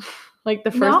CGI. Like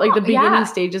the first, like the beginning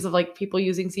stages of like people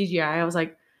using CGI. I was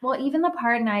like, well, even the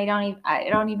part, and I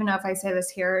don't even know if I say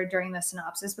this here during the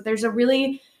synopsis, but there's a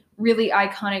really, really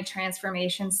iconic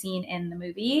transformation scene in the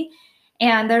movie.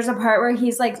 And there's a part where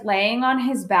he's like laying on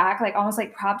his back, like almost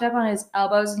like propped up on his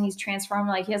elbows, and he's transformed,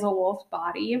 like he has a wolf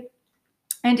body.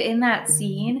 And in that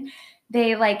scene,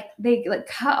 they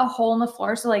cut a hole in the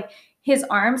floor. So like his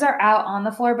arms are out on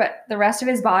the floor, but the rest of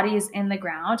his body is in the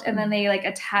ground. And then they like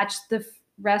attach the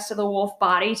rest of the wolf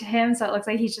body to him, so it looks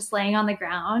like he's just laying on the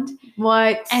ground.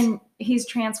 What? And he's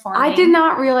transforming. I did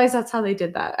not realize that's how they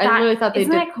did that. I really thought they did.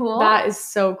 Isn't that cool? That is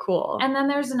so cool. And then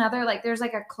there's another, like, there's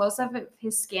like a close-up of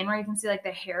his skin where you can see like the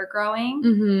hair growing.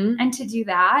 Mm-hmm. And to do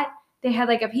that, they had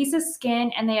like a piece of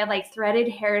skin, and they had like threaded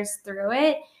hairs through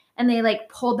it, and they like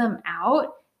pulled them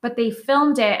out, but they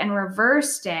filmed it and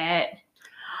reversed it,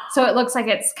 so it looks like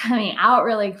it's coming out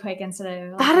really quick instead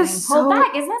of like that is pulled so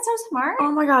back. Isn't that so smart? Oh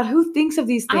my God, who thinks of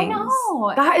these things? I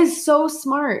know. That is so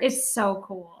smart. It's so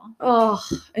cool. Oh,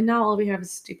 and now all we have is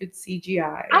stupid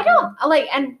CGI. I don't like,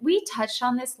 and we touched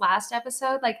on this last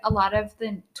episode. Like, a lot of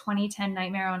the 2010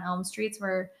 Nightmare on Elm Streets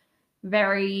were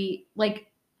very like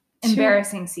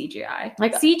embarrassing CGI.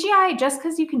 Like CGI, just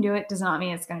because you can do it does not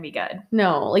mean it's going to be good.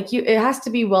 No, like it has to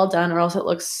be well done, or else it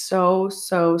looks so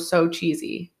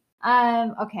cheesy.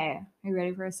 Okay. Are you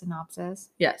ready for a synopsis?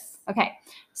 Yes. Okay.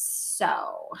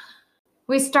 So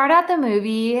we start out the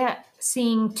movie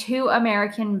seeing two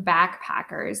American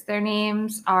backpackers. Their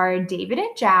names are David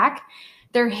and Jack.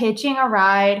 They're hitching a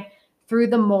ride through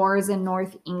the moors in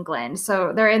North England.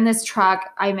 So they're in this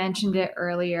truck. I mentioned it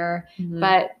earlier,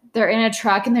 but they're in a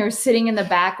truck, and they're sitting in the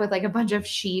back with like a bunch of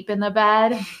sheep in the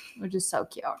bed, which is so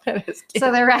cute. That is cute.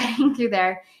 So they're riding through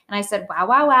there. And I said,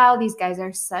 wow, these guys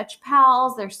are such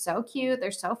pals. They're so cute.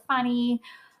 They're so funny.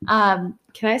 Can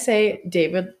I say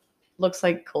David looks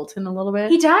like Colton a little bit?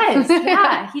 He does.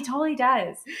 Yeah, he totally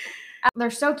does. They're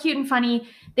so cute and funny.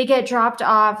 They get dropped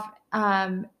off,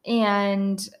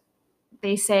 and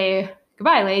they say,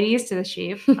 goodbye, ladies, to the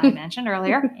sheep I mentioned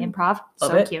earlier. Improv.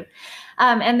 Love so it. Cute.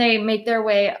 And they make their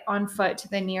way on foot to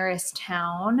the nearest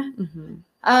town.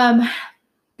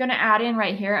 Gonna add in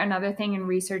right here another thing in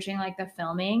researching like the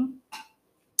filming.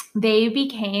 They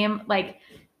became like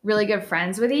really good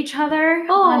friends with each other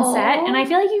on set, and I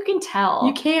feel like you can tell.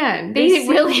 You can. They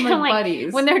really are like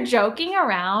buddies. When they're joking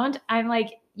around, I'm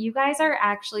like, you guys are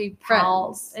actually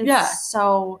pals. It's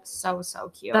so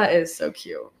cute. That is so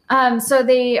cute. So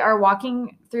they are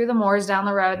walking through the moors down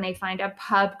the road, and they find a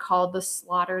pub called the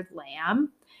Slaughtered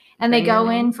Lamb. And they go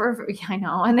in for,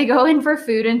 and they go in for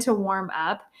food and to warm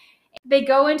up. They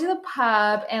go into the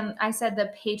pub, and I said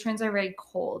the patrons are very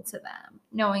cold to them,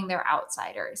 knowing they're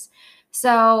outsiders.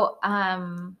 So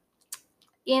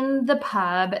in the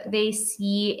pub, they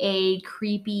see a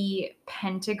creepy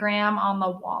pentagram on the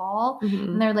wall,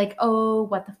 and they're like, oh,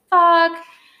 what the fuck?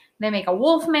 They make a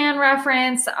Wolfman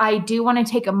reference. I do want to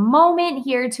take a moment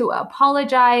here to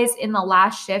apologize. In the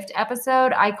last shift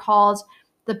episode, I called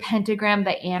the pentagram,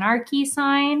 the anarchy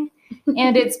sign.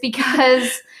 And it's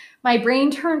because my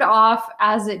brain turned off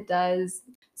as it does.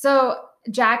 So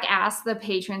Jack asks the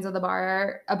patrons of the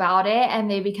bar about it, and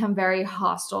they become very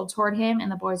hostile toward him.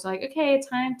 And the boys are like, okay,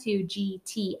 time to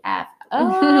GTF.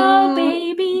 Oh,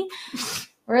 baby.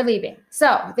 We're leaving.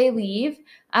 So they leave,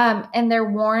 and they're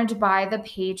warned by the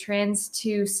patrons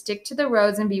to stick to the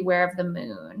roads and beware of the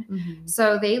moon. Mm-hmm.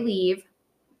 So they leave.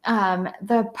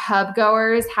 The pub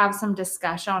goers have some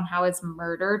discussion on how it's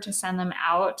murder to send them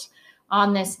out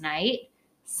on this night,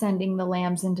 sending the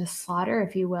lambs into slaughter,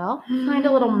 if you will. Find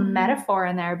a little metaphor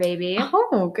in there, baby.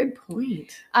 Oh, good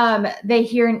point. They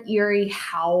hear an eerie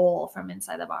howl from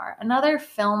inside the bar. Another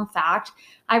film fact,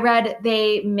 I read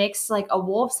they mix like a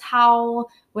wolf's howl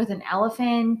with an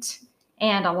elephant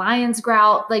and a lion's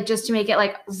growl, like just to make it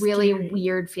like really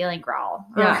weird feeling growl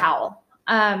or howl.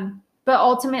 But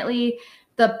ultimately,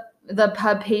 the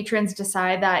pub patrons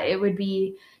decide that it would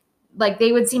be like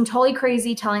they would seem totally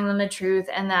crazy telling them the truth,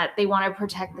 and that they want to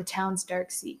protect the town's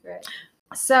dark secret.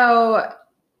 So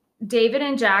David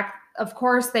and Jack, of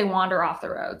course, they wander off the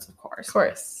roads, of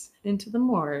course. Into the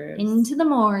moors. Into the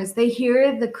moors. They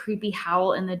hear the creepy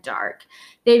howl in the dark.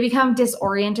 They become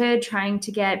disoriented trying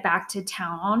to get back to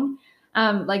town.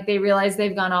 Like they realize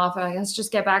they've gone off. Like, let's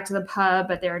just get back to the pub,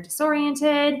 but they're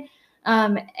disoriented.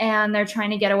 And they're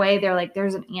trying to get away. They're like,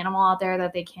 there's an animal out there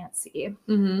that they can't see.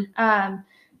 Mm-hmm.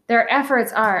 Their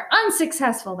efforts are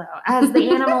unsuccessful, though, as the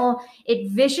animal,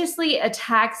 it viciously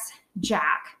attacks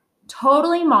Jack,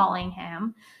 totally mauling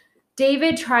him.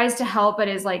 David tries to help, but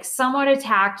is like somewhat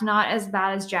attacked, not as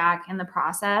bad as Jack in the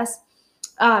process.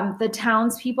 The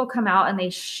townspeople come out and they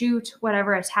shoot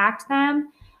whatever attacked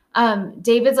them.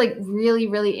 David's like really,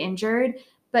 really injured,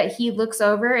 but he looks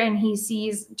over and he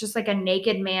sees just like a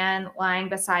naked man lying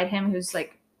beside him who's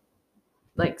like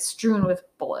strewn with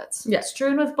bullets. Yeah.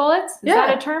 Strewn with bullets? Is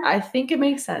that a term? I think it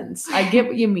makes sense. I get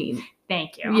what you mean.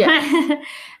 Thank you.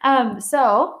 Yeah.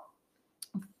 So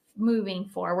moving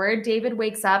forward, David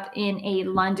wakes up in a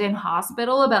London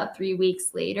hospital about 3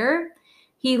 weeks later.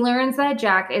 He learns that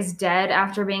Jack is dead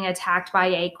after being attacked by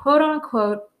a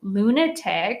quote-unquote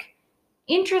lunatic.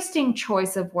 Interesting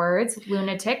choice of words.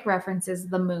 Lunatic references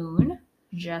the moon.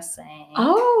 Just saying.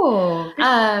 Oh.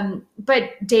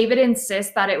 But David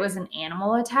insists that it was an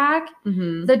animal attack.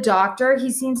 Mm-hmm. The doctor, he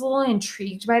seems a little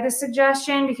intrigued by the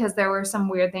suggestion because there were some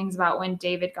weird things about when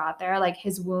David got there. Like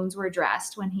his wounds were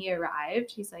dressed when he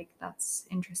arrived. He's like, that's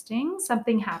interesting.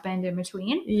 Something happened in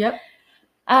between. Yep.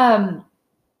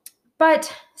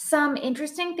 But some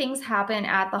interesting things happen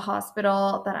at the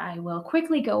hospital that I will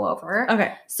quickly go over.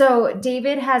 Okay. So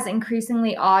David has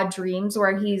increasingly odd dreams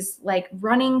where he's like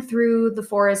running through the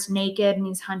forest naked and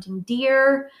he's hunting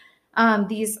deer.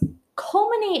 These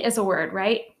culminate is a word,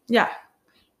 right? Yeah.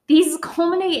 These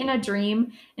culminate in a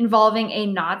dream involving a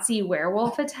Nazi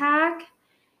werewolf attack.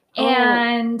 Oh.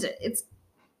 And it's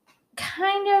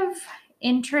kind of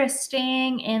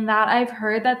interesting in that I've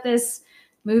heard that this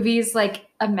movie's like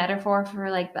a metaphor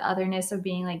for like the otherness of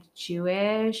being like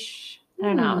Jewish. I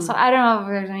don't know. So I don't know if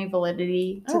there's any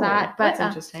validity to that. But that's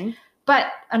interesting. But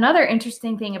another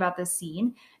interesting thing about this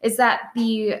scene is that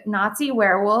the Nazi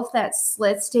werewolf that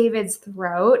slits David's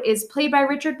throat is played by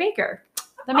Richard Baker,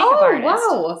 the makeup artist. Wow.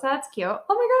 So that's cute.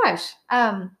 Oh my gosh.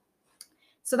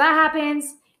 So that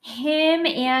happens. Him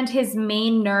and his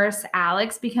main nurse,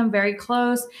 Alex, become very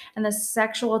close, and the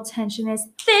sexual tension is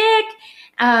thick.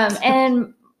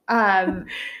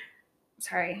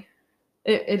 Sorry.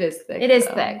 It is thick. It is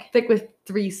thick. Thick with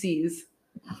 3 C's.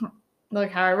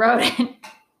 Look how I wrote it.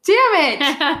 Damn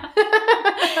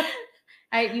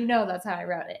it! You know that's how I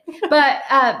wrote it. But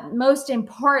most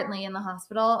importantly in the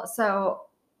hospital, so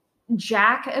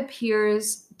Jack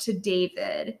appears to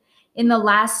David in the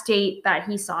last state that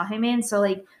he saw him in. So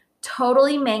like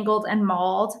totally mangled and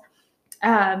mauled,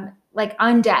 like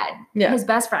undead, his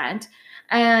best friend.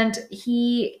 And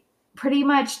he pretty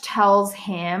much tells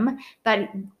him that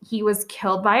he was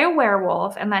killed by a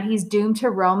werewolf and that he's doomed to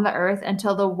roam the earth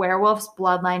until the werewolf's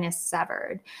bloodline is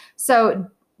severed. So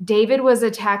David was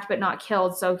attacked but not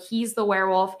killed. So he's the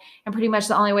werewolf. And pretty much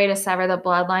the only way to sever the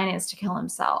bloodline is to kill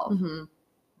himself.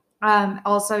 Mm-hmm.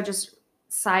 Also, just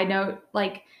side note,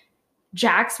 like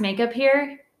Jack's makeup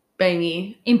here.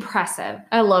 Bangy. Impressive.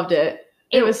 I loved it.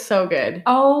 It was so good.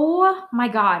 Oh my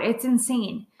God. It's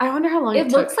insane. I wonder how long it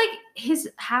took. Looks like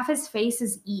half his face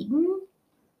is eaten.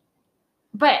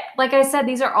 But like I said,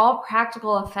 these are all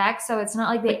practical effects. So it's not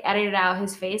like they edited out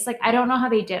his face. Like, I don't know how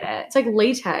they did it. It's like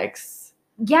latex.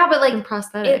 Yeah, but like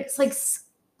prosthetics. It's like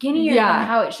skinnier than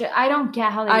how it should. I don't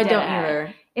get how they did it. I don't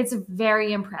either. It's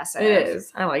very impressive. It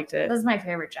is. I liked it. This is my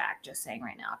favorite Jack, just saying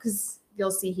right now. Because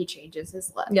you'll see he changes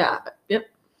his look. Yeah. Yep.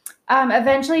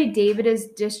 Eventually, David is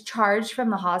discharged from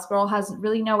the hospital, has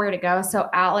really nowhere to go. So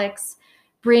Alex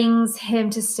brings him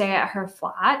to stay at her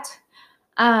flat.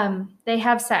 They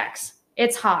have sex.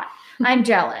 It's hot. I'm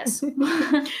jealous.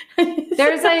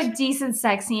 There's a decent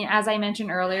sex scene. As I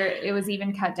mentioned earlier, it was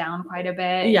even cut down quite a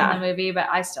bit in the movie, but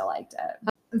I still liked it.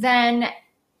 Then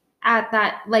at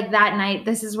that night,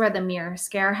 this is where the mirror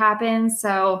scare happens.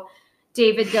 So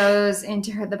David goes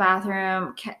into the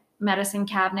bathroom medicine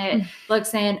cabinet,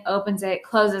 looks in, opens it,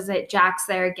 closes it, Jack's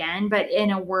there again, but in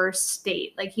a worse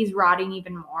state. Like he's rotting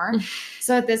even more.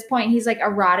 So at this point, he's like a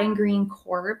rotting green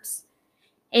corpse.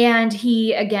 And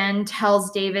he again tells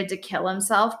David to kill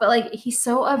himself, but like he's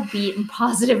so upbeat and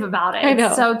positive about it.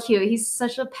 It's so cute. He's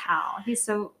such a pal. He's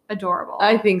so adorable.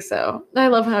 I think so. I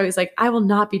love how he's like, I will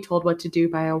not be told what to do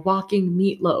by a walking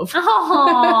meatloaf.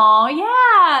 Oh,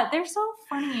 yeah. They're so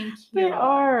funny and cute. They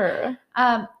are.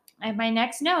 And my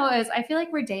next note is I feel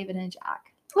like we're David and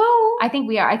Jack. Oh. I think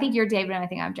we are. I think you're David and I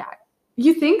think I'm Jack.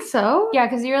 You think so? Yeah,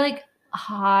 because you're like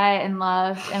hot and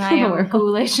loved, and I am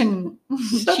ghoulish and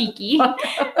cheeky.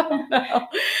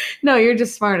 No, you're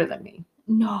just smarter than me.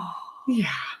 No. Yeah.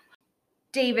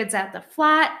 David's at the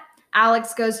flat.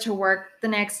 Alex goes to work the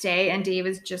next day, and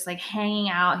David's just like hanging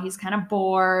out. He's kind of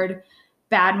bored.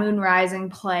 Bad Moon Rising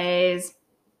plays.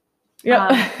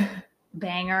 Yep.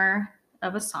 Banger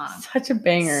of a song. Such a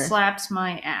banger. Slaps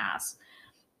my ass.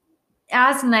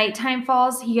 As nighttime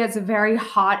falls, he gets very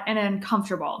hot and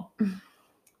uncomfortable.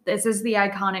 This is the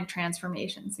iconic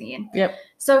transformation scene. Yep.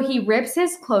 So he rips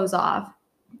his clothes off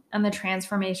and the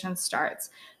transformation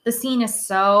starts. The scene is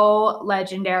so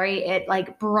legendary. It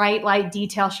like bright light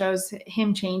detail shows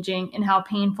him changing and how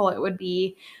painful it would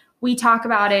be. We talk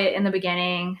about it in the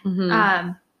beginning.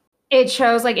 Mm-hmm. It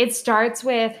shows like it starts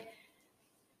with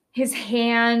his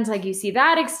hand, like you see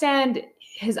that extend.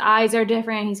 His eyes are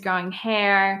different. He's growing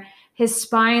hair. His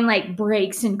spine like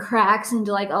breaks and cracks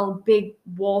into like a big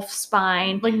wolf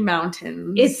spine. Like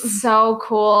mountains. It's so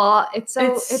cool. It's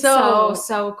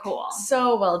so cool.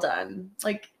 So well done.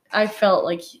 Like I felt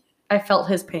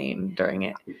his pain during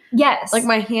it. Yes. Like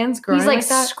my hands growing. He's like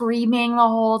that. Screaming the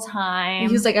whole time.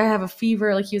 He was like, I have a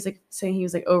fever. Like he was like saying he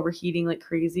was like overheating like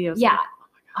crazy. I was like, oh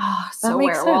my God. So that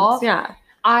makes werewolf. sense. Yeah.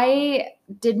 I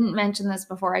didn't mention this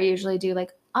before. I usually do like,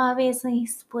 obviously,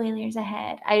 spoilers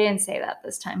ahead. I didn't say that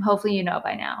this time. Hopefully you know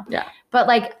by now. Yeah. But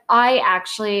like I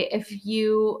actually, if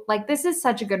you like, this is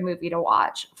such a good movie to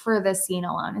watch for this scene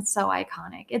alone. It's so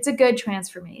iconic. It's a good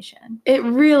transformation. It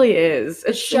really is.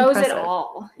 It shows impressive. it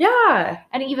all. Yeah.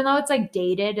 And even though it's like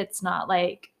dated, it's not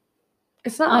like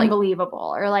it's not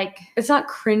unbelievable or like it's not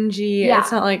cringy. Yeah.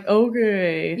 It's not like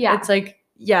okay. Yeah. It's like,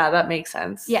 yeah, that makes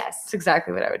sense. Yes. It's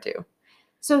exactly what I would do.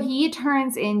 So he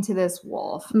turns into this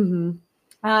wolf.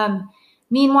 Mm-hmm.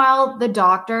 Meanwhile, the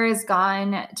doctor is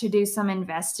gone to do some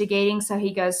investigating. So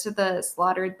he goes to the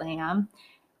slaughtered lamb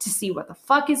to see what the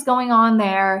fuck is going on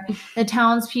there. The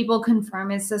townspeople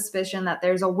confirm his suspicion that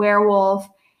there's a werewolf.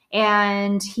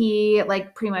 And he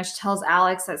like pretty much tells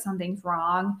Alex that something's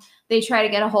wrong. They try to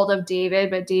get a hold of David,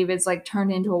 but David's like turned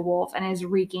into a wolf and is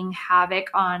wreaking havoc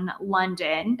on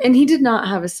London. And he did not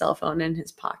have a cell phone in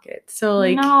his pocket. So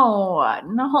like No.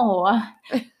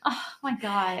 Oh my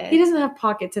God. He doesn't have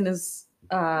pockets in his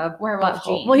werewolf butthole.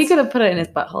 jeans. Well, he could have put it in his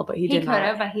butthole, but he did not. He could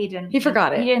have, but he didn't. He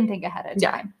forgot it. He didn't think ahead of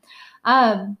time.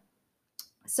 Yeah.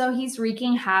 So he's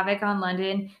wreaking havoc on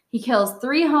London. He kills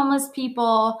 3 homeless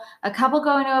people, a couple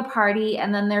going to a party,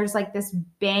 and then there's like this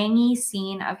bangy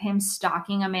scene of him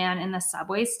stalking a man in the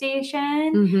subway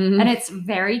station. Mm-hmm. And it's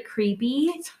very creepy.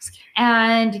 It's so scary.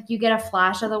 And you get a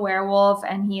flash of the werewolf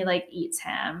and he like eats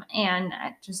him. And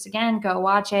just again, go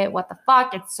watch it. What the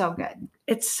fuck? It's so good.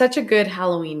 It's such a good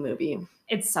Halloween movie.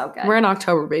 It's so good. We're in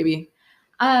October, baby.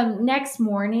 Next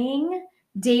morning,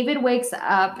 David wakes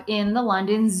up in the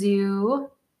London Zoo.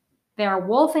 Their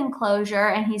wolf enclosure,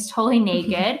 and he's totally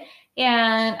naked.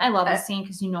 And I love this scene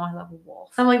because you know I love a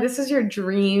wolf. I'm like, this is your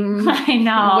dream. I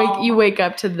know. You wake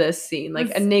up to this scene,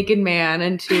 like a naked man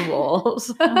and 2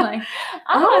 wolves. I'm like,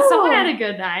 oh, someone had a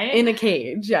good night. In a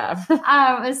cage, yeah.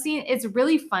 A scene, it's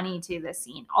really funny too, this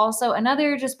scene. Also,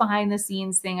 another just behind the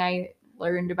scenes thing I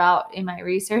learned about in my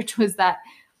research was that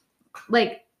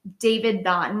like David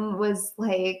Naughton was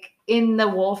like in the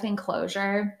wolf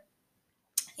enclosure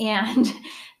and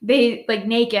they like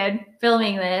naked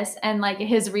filming this, and like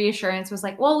his reassurance was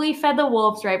like, well, we fed the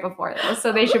wolves right before this,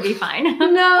 so they should be fine.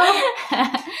 No.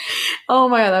 Oh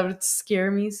my God, that would scare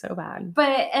me so bad.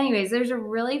 But anyways, there's a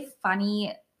really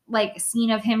funny like scene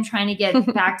of him trying to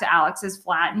get back to Alex's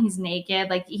flat, and he's naked.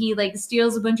 Like he like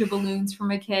steals a bunch of balloons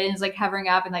from a kid and is like hovering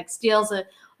up and like steals a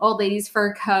old lady's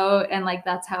fur coat, and like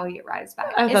that's how he arrives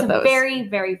back. It's very,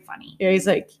 very funny. Yeah, he's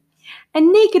like, a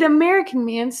naked American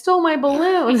man stole my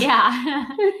balloon. Yeah.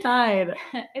 It died.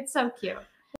 It's so cute.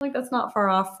 Like that's not far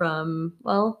off from,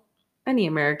 well, any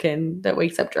American that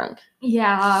wakes up drunk.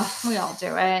 Yeah, we all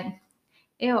do it.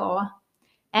 Ew.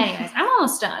 Anyways, I'm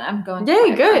almost done. I'm going.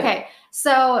 Yay, good. Okay,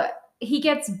 so he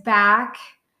gets back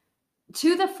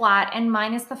to the flat, and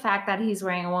minus the fact that he's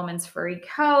wearing a woman's furry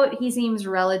coat, he seems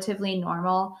relatively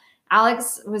normal.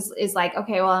 Alex is like,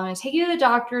 okay, well, I'm going to take you to the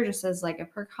doctor just as like a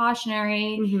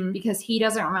precautionary because he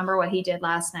doesn't remember what he did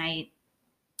last night.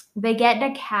 They get in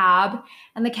a cab,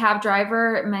 and the cab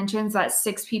driver mentions that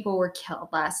 6 people were killed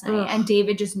last night. And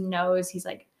David just knows. He's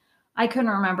like, I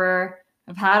couldn't remember.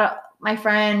 I've had my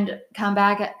friend come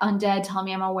back undead, tell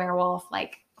me I'm a werewolf.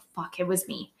 Like, fuck, it was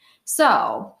me.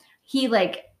 So he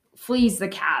like flees the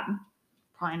cab.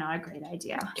 Probably not a great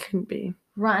idea. Couldn't be.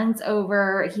 Runs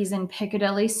over. He's in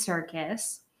Piccadilly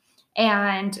Circus.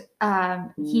 And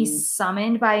he's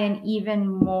summoned by an even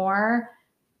more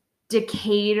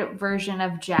decayed version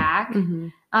of Jack.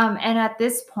 And at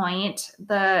this point,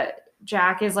 the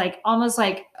Jack is like almost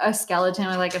like a skeleton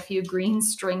with like a few green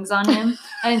strings on him.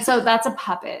 And so that's a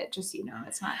puppet, just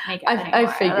it's not makeup anymore.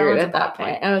 I figured at that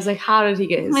point. I was like, how did he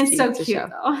get his teeth so to cute show?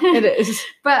 Though. It is.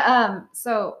 But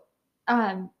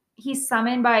he's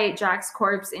summoned by Jack's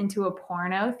corpse into a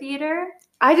porno theater.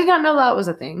 I did not know that was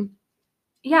a thing.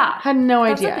 Yeah. Had no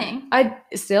idea. That's a thing.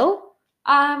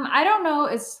 I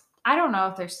don't know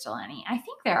if there's still any. I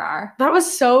think there are. That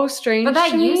was so strange. But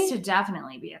that used to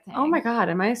definitely be a thing. Oh my God.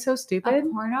 Am I so stupid? A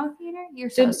porno theater?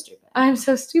 You're so stupid. I'm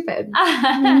so stupid.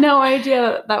 No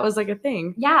idea that was like a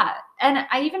thing. Yeah. And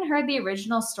I even heard the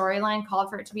original storyline called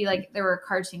for it to be like there were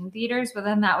cartoon theaters, but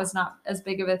then that was not as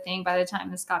big of a thing by the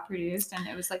time this got produced, and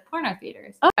it was like porno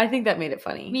theaters. I think that made it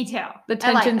funny. Me too. The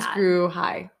tensions grew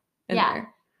high.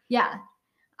 Yeah.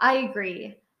 I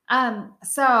agree.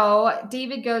 So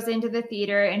David goes into the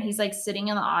theater, and he's like sitting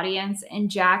in the audience, and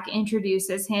Jack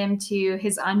introduces him to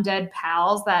his undead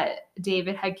pals that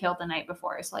David had killed the night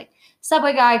before. So like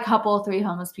subway guy, couple, 3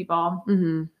 homeless people.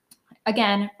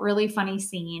 Again, really funny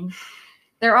scene.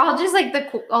 They're all just like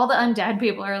all the undead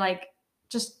people are like,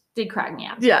 just did crack me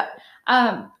up. Yeah.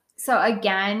 So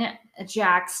again,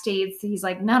 Jack states, he's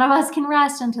like, none of us can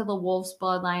rest until the wolf's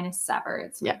bloodline is severed.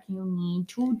 It's like, you need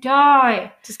to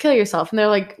die. Just kill yourself. And they're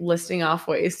like listing off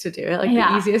ways to do it. Like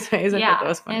the easiest ways. I thought that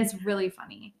was funny. And it's really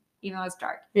funny, even though it's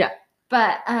dark. Yeah.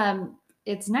 But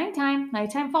it's nighttime.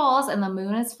 Nighttime falls and the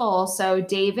moon is full. So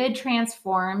David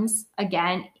transforms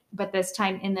again, but this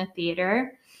time in the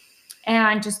theater,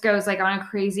 and just goes like on a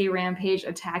crazy rampage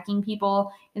attacking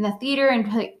people in the theater in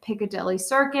Piccadilly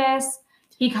Circus.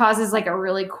 He causes like a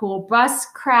really cool bus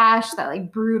crash that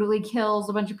like brutally kills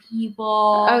a bunch of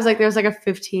people. I was like, there's like a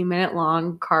 15-minute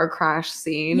long car crash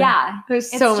scene. Yeah. There's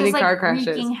so many car crashes.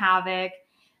 Wreaking havoc.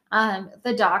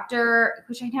 The doctor,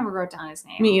 which I never wrote down his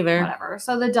name. Me either. Whatever.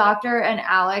 So the doctor and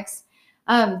Alex,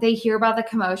 they hear about the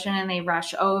commotion and they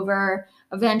rush over.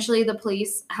 Eventually the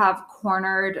police have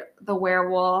cornered the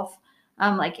werewolf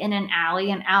like in an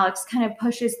alley, and Alex kind of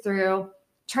pushes through,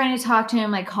 trying to talk to him,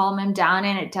 like calm him down,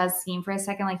 and it does seem for a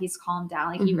second like he's calmed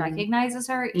down, like he recognizes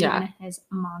her even in his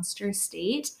monster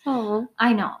state. Oh,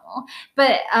 I know.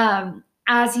 But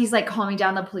as he's like calming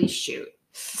down, the police shoot.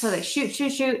 So they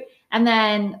shoot, and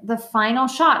then the final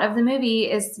shot of the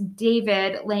movie is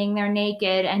David laying there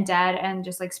naked and dead and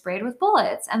just like sprayed with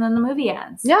bullets, and then the movie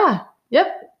ends. Yeah. Yep.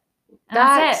 And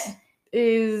that's it.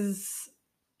 Is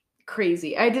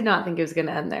crazy. I did not think it was going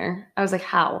to end there. I was like,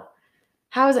 how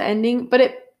is it ending? But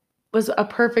it was a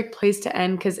perfect place to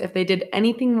end, because if they did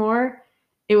anything more,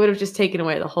 it would have just taken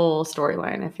away the whole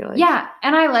storyline, I feel like. Yeah,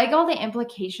 and I like all the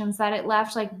implications that it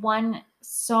left. Like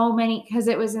so many, because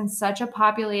it was in such a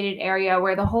populated area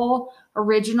where the whole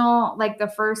original, like the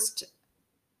first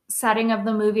setting of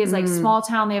the movie is like small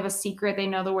town. They have a secret. They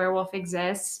know the werewolf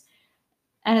exists.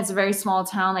 And it's a very small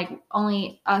town, like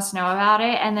only us know about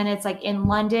it. And then it's like in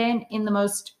London, in the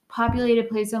most populated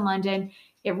place in London.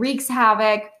 It wreaks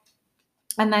havoc.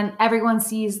 And then everyone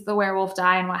sees the werewolf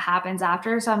die and what happens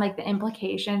after. So I'm like, the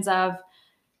implications of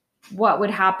what would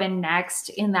happen next,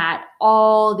 in that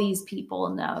all these people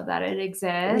know that it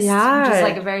exists. Yeah. Which is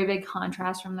like a very big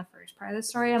contrast from the first part of the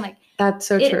story. I'm like, that's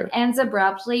so true. It ends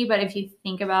abruptly, but if you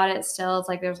think about it still, it's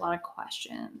like there's a lot of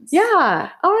questions.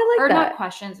 Yeah. Oh, I like that. Or not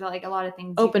questions, but like a lot of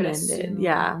things open-ended.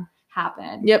 Yeah.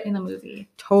 Happen in the movie.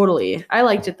 Totally. I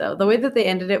liked it though. The way that they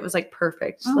ended it was like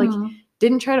perfect. Like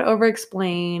didn't try to over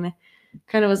explain.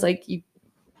 Kind of was like,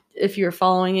 if you were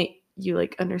following it, you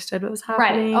like understood what was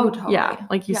happening. Right. Oh, totally. Yeah.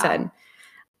 Like you said.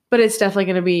 But it's definitely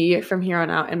going to be from here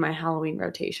on out in my Halloween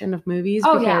rotation of movies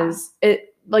because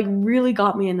it like really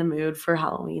got me in the mood for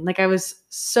Halloween. Like I was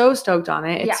so stoked on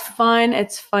it. It's fun.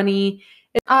 It's funny.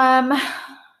 Did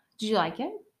you like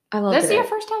it? I loved it. This is your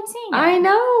first time seeing it. I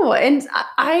know. And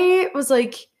I was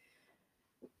like,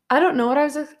 I don't know what I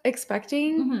was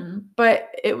expecting,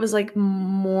 but it was like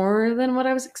more than what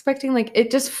I was expecting. Like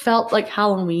it just felt like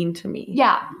Halloween to me.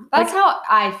 Yeah. That's how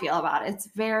I feel about it. It's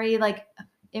very like,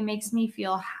 it makes me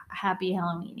feel happy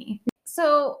Halloween-y.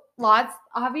 So lots,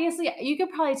 obviously, you could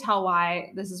probably tell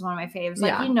why this is one of my faves.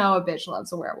 Like, you know, a bitch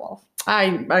loves a werewolf. I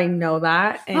know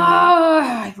that. And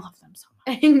I love them so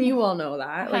much. And you all know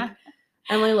that. Like,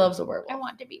 Emily loves a werewolf. I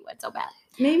want to be one so bad.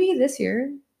 Maybe this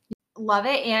year. Love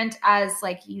it. And as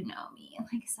like, you know me,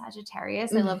 like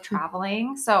Sagittarius, I love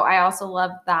traveling. So I also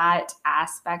love that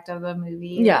aspect of the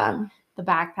movie. Yeah. Like, the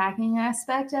backpacking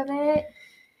aspect of it.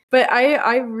 But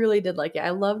I really did like it. I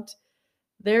loved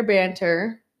their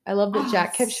banter. I love that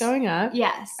Jack kept showing up.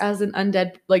 Yes. As an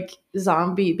undead, like,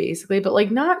 zombie, basically. But,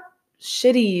 like, not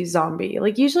shitty zombie.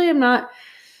 Like, usually I'm not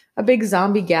a big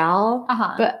zombie gal.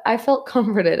 But I felt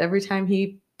comforted every time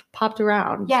he popped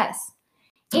around. Yes.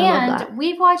 And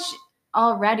we've watched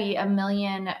already a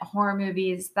million horror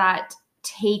movies that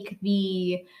take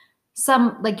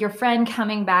like your friend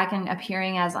coming back and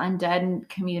appearing as undead and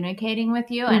communicating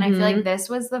with you. And I feel like this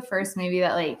was the first movie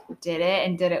that like did it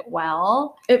and did it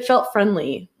well. It felt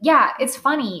friendly. Yeah, it's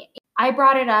funny. I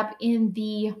brought it up in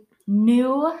the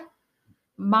new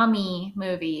Mummy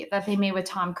movie that they made with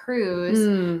Tom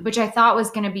Cruise, which I thought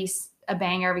was going to be a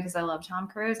banger because I love Tom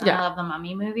Cruise and I love the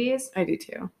Mummy movies. I do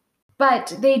too.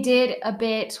 But they did a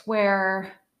bit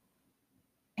where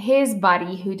his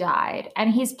buddy who died, and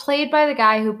he's played by the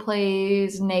guy who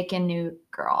plays Nick in New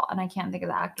Girl, and I can't think of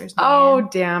the actor's name. Oh,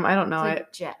 damn. I don't know it.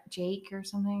 Jake or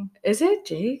something. Is it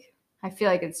Jake? I feel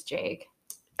like it's Jake.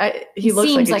 He looks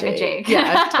seems like a Jake.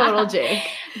 Yeah, total Jake.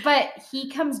 But he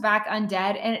comes back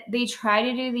undead, and they try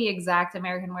to do the exact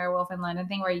American Werewolf in London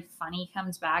thing where he funny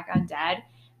comes back undead,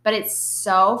 but it's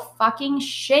so fucking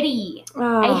shitty.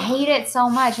 Oh. I hate it so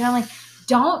much. And I'm like,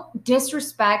 don't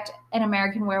disrespect an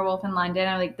American Werewolf in London.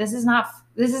 I'm like, this is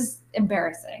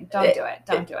embarrassing. Don't do it.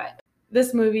 Don't do it.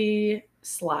 This movie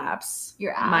slaps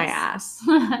your ass. My ass.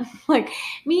 Like,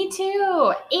 me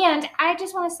too. And I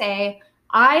just want to say,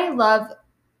 I love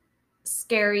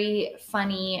scary,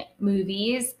 funny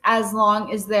movies as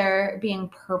long as they're being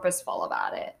purposeful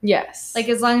about it. Yes. Like,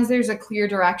 as long as there's a clear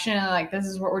direction and like, this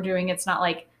is what we're doing. It's not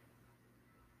like,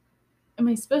 am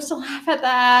I supposed to laugh at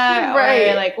that? Right.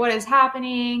 Or like, what is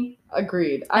happening?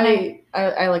 Agreed. I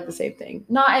like the same thing.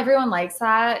 Not everyone likes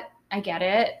that. I get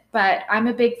it. But I'm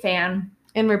a big fan.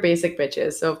 And we're basic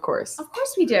bitches, so of course. Of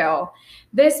course we do.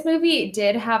 This movie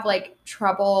did have like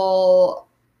trouble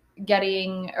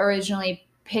getting originally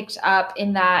picked up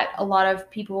in that a lot of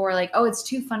people were like, oh, it's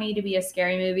too funny to be a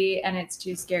scary movie and it's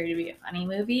too scary to be a funny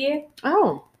movie.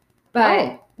 Oh.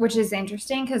 But which is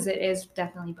interesting because it is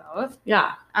definitely both.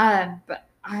 Yeah. But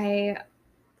I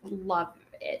love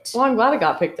it. Well, I'm glad it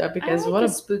got picked up because what a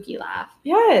spooky laugh.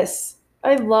 Yes.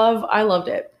 I loved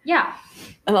it. Yeah.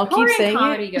 And I'll keep saying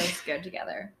comedy goes good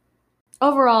together.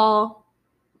 Overall,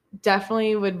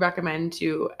 definitely would recommend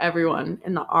to everyone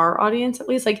in our audience, at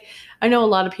least. Like, I know a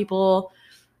lot of people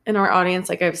in our audience,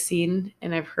 like I've seen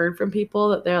and I've heard from people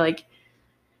that they're like,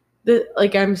 I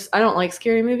don't like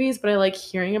scary movies, but I like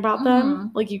hearing about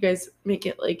them. Like, you guys make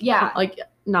it like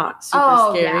not super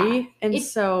scary. Yeah. And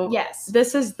so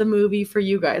this is the movie for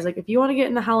you guys. Like, if you want to get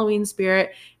in the Halloween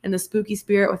spirit and the spooky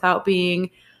spirit without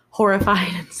being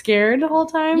horrified and scared the whole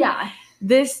time. Yeah.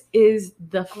 This is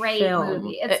the great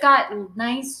movie. It's got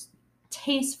nice,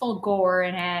 tasteful gore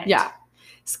in it. Yeah.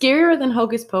 Scarier than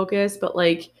Hocus Pocus, but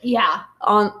like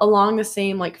along the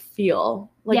same like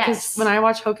feel. Like, because when I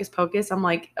watch Hocus Pocus, I'm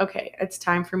like, okay, it's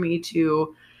time for me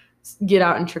to get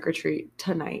out and trick or treat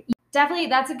tonight. Definitely,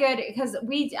 that's a good, because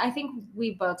I think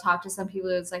we both talked to some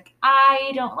people who's like,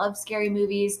 I don't love scary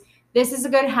movies. This is a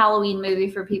good Halloween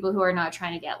movie for people who are not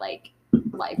trying to get like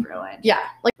life ruined. Yeah.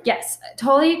 Like, yes,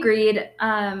 totally agreed.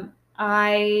 What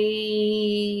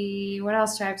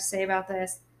else do I have to say about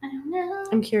this? I don't know.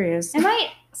 I'm curious.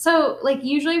 So like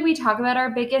usually we talk about our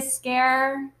biggest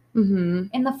scare in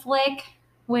the flick,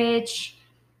 which,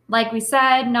 like we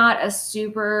said, not a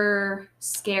super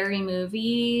scary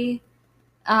movie.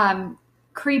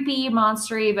 Creepy,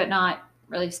 monstery, but not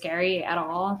really scary at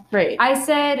all. Right. I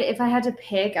said if I had to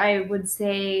pick, I would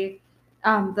say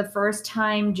the first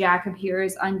time Jack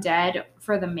appears undead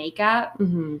for the makeup.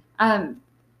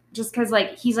 just because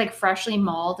like he's like freshly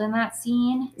mauled in that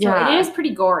scene. So Yeah. it is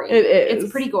pretty gory. It is.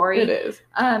 It's pretty gory. It is.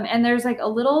 And there's like a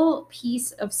little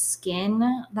piece of skin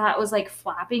that was like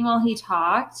flapping while he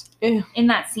talked in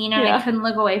that scene, and I couldn't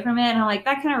look away from it. And I'm like,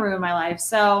 that kind of ruined my life.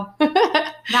 So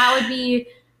that would be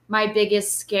my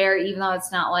biggest scare, even though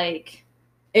it's not like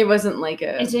it wasn't like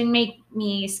it didn't make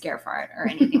me scare fart or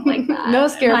anything like that. No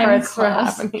scare farts were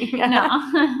happening.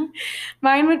 No.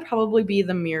 Mine would probably be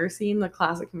the mirror scene, the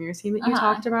classic mirror scene that you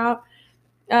talked about.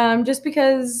 Just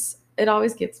because it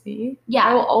always gets me. Yeah.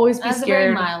 I will always be That's scared. a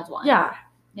very mild one. Yeah.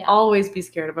 Always be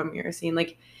scared of a mirror scene.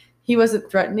 Like, he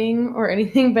wasn't threatening or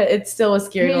anything, but it still was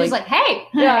scary. He was like, hey.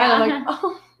 Yeah. I'm like,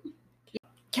 oh.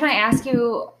 Can I ask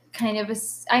you kind of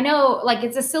I know like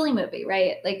it's a silly movie,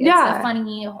 right? Like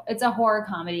it's a horror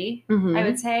comedy, I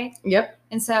would say. Yep.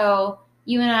 And so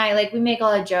you and I, like, we make a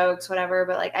lot of jokes, whatever,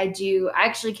 but like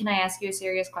can I ask you a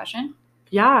serious question?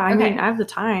 Yeah. I mean, I have the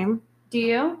time. Do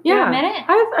you? Yeah. You have a minute?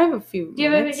 I have a few Do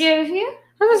you have a few?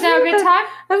 Is that a good time?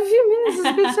 I have a few minutes.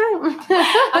 It's a good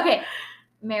time. Okay.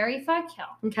 Marry, fuck, kill.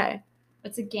 Okay.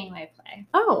 It's a game I play.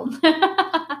 Oh.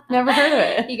 Never heard of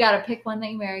it. You got to pick one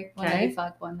that you marry, one that you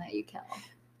fuck, one that you kill.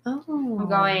 Oh. I'm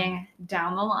going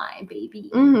down the line,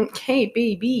 baby. Okay,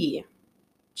 baby.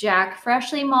 Jack,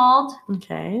 freshly mauled.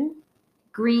 Okay.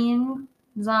 Green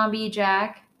zombie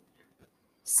Jack.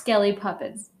 Skelly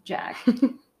puppets Jack.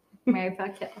 Marry,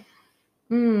 fuck, kill.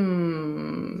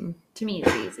 To me,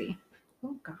 it's easy.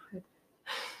 Oh, God.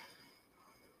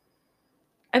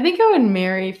 I think I would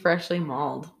marry freshly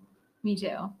mauled. Me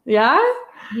too. Yeah?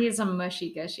 He's a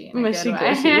mushy gushy in a mushy good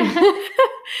way. gushy.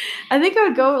 I think I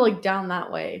would go like down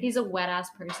that way. He's a wet ass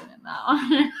person in that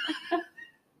one.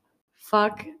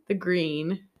 Fuck the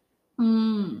green.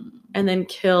 And then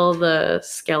kill the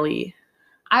skelly.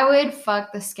 I would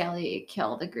fuck the skelly,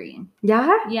 kill the green.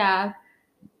 Yeah? Yeah.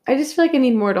 I just feel like I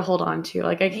need more to hold on to.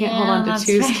 Like, I can't hold on to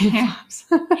two skin flaps.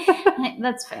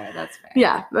 That's fair.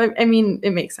 Yeah. I mean,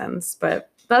 it makes sense, but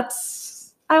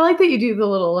I like that you do the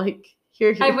little, like,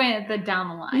 here. I went down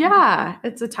the line. Yeah.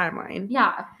 It's a timeline.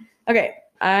 Yeah. Okay.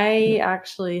 I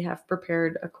actually have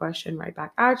prepared a question right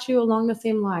back at you along the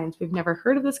same lines. We've never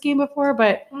heard of this game before,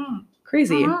 but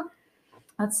crazy.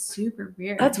 That's super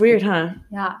weird. That's weird, huh?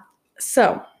 Yeah.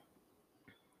 So,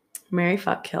 marry,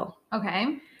 fuck, kill.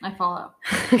 Okay. I follow.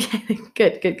 Okay,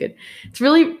 good. It's a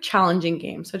really challenging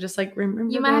game, so just like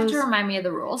remember. You might have to remind me of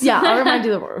the rules. Yeah, I'll remind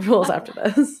you the rules after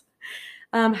this.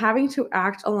 Having to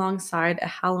act alongside a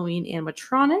Halloween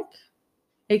animatronic,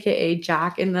 aka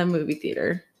Jack in the movie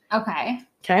theater. Okay.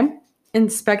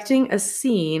 Inspecting a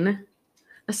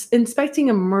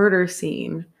murder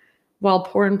scene while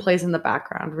porn plays in the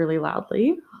background really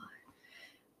loudly.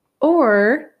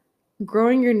 Or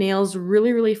growing your nails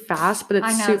really, really fast, but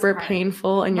it's super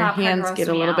painful and your hands get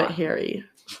a little bit hairy.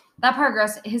 That part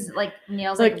gross. His like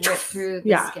nails like rip through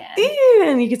the skin.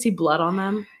 And you can see blood on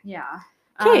them. Yeah.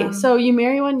 Okay, so you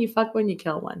marry one, you fuck one, you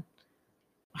kill one.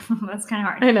 That's kind of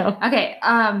hard. I know. Okay.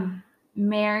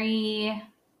 Marry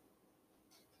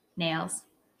nails.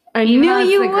 I knew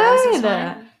you would.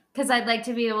 Because I'd like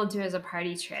to be able to do as a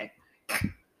party trick.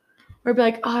 Or be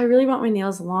like, oh, I really want my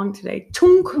nails long today.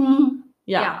 Tunk.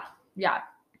 Yeah.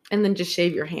 And then just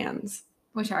shave your hands.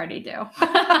 Which I already do.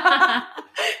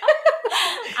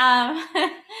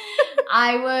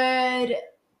 I would,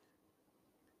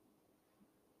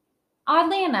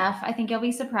 oddly enough, I think you'll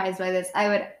be surprised by this. I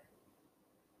would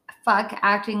fuck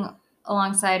acting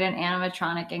alongside an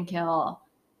animatronic and kill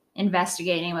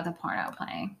investigating with a porno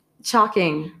playing.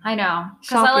 Shocking. I know.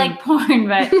 Because I like porn,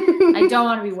 but I don't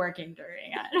want to be working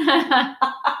during it.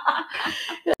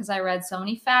 Because I read so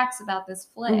many facts about this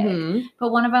flick.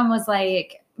 But one of them was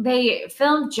like, they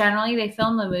film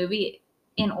the movie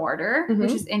in order,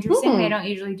 which is interesting. They don't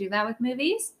usually do that with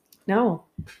movies. No.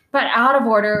 But out of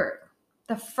order,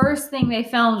 the first thing they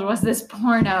filmed was this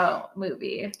porno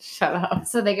movie. Shut up.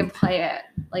 So they could play it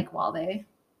like while they...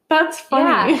 That's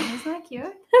funny. Yeah. Isn't that cute?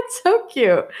 That's so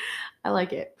cute. I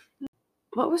like it.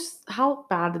 How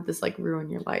bad did this like ruin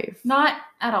your life? Not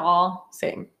at all.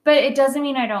 Same. But it doesn't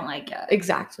mean I don't like it.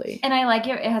 Exactly. And I like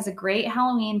it. It has a great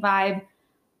Halloween vibe.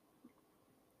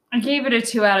 I gave it a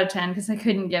 2 out of 10 because I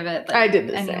couldn't give it I did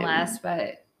the any same. less,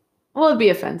 but... Well, it'd be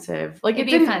offensive. Like it'd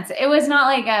be offensive. It was not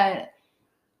like a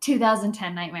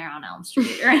 2010 Nightmare on Elm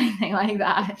Street or anything like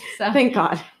that. So thank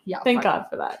God. Yeah. Thank God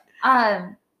for that.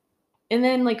 And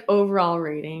then like overall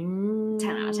rating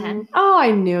 10 out of 10. Oh,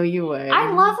 I knew you would. I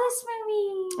love this movie.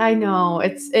 I know.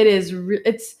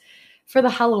 It's for the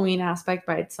Halloween aspect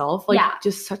by itself, like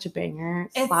just such a banger.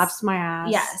 It slaps my ass.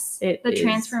 Yes. The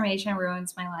transformation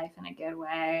ruins my life in a good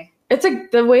way. It's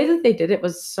the way that they did it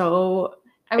was so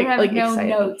I would have like, no exciting.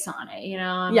 notes on it, you know?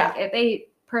 I'm Yeah. like, if they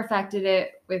perfected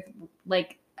it with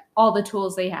like all the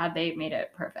tools they had, they made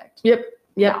it perfect. Yep.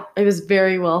 Yeah. It was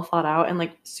very well thought out and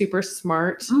like super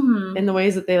smart in the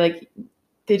ways that they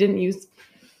didn't use,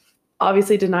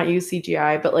 obviously did not use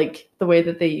CGI, but like the way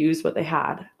that they used what they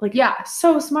had. Like, yeah,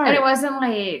 so smart. And it wasn't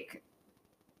like,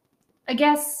 I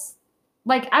guess,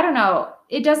 like, I don't know.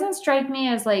 It doesn't strike me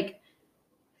as like,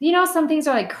 you know, some things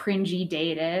are like cringy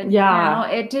dated. Yeah. You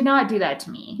know? It did not do that to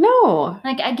me. No.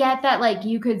 Like, I get that, like,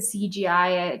 you could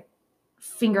CGI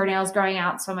fingernails growing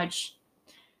out so much,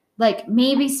 like,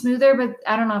 maybe smoother, but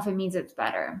I don't know if it means it's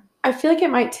better. I feel like it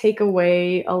might take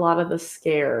away a lot of the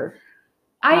scare.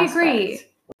 I agree.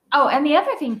 Oh, and the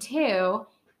other thing, too,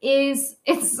 is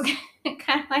it's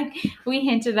kind of like we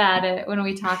hinted at it when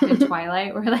we talked in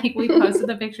Twilight, where, like, we posted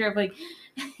the picture of, like,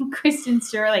 Kristen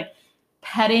Stewart, like,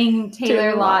 petting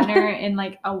Taylor Lautner in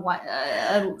like a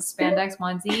spandex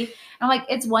onesie. And I'm like,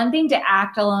 it's one thing to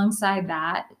act alongside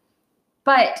that,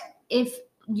 but if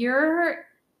you're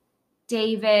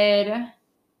David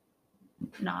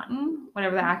Naughton,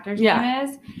 whatever the actor's name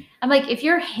is, I'm like, if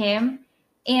you're him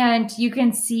and you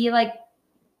can see like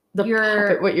what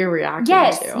you're reacting to.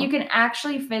 Yes, you can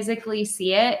actually physically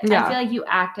see it. I feel like you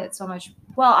act it so much.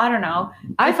 Well, I don't know.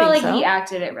 I felt like he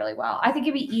acted it really well. I think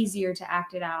it'd be easier to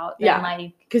act it out than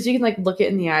like, because you can like look it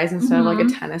in the eyes instead of like a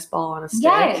tennis ball on a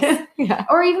stick. Yes.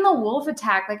 Or even the wolf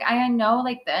attack. Like I know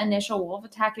like the initial wolf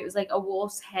attack, it was like a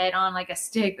wolf's head on like a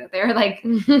stick that they're like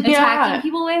attacking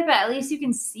people with, but at least you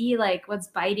can see like what's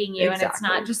biting you and it's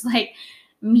not just like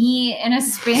me in a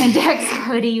spandex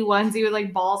hoodie onesie with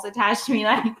like balls attached to me,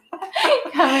 like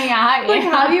coming at you. Like,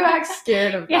 how do you act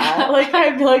scared of that? Like,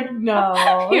 I'd be like, no,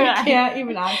 I can't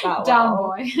even act that Dumb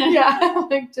well. boy.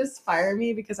 Like, just fire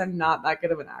me because I'm not that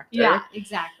good of an actor. Yeah,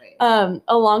 exactly.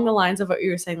 Along the lines of what you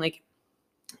were saying, like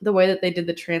the way that they did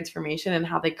the transformation and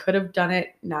how they could have done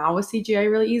it now with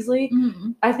CGI really easily,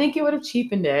 I think it would have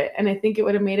cheapened it, and I think it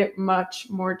would have made it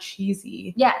much more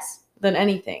cheesy. Yes. Than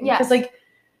anything. Yes. Because like,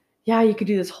 yeah, you could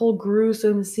do this whole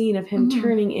gruesome scene of him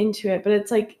turning into it, but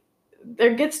it's like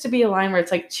there gets to be a line where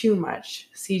it's like too much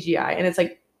CGI and it's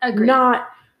like not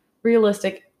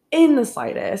realistic in the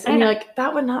slightest. And you're like,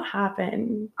 that would not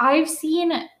happen. I've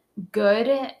seen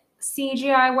good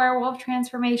CGI werewolf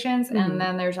transformations, and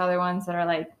then there's other ones that are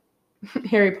like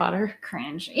Harry Potter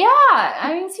cringe. Yeah,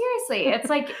 I mean seriously, it's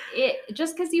like it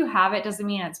just because you have it doesn't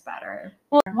mean it's better.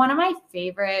 Well, one of my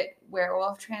favorite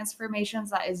werewolf transformations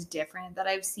that is different that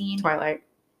I've seen. Twilight.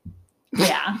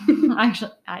 Yeah,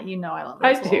 actually, you know I love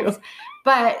those wolves. Do.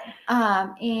 But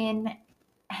in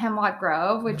Hemlock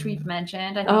Grove, which we've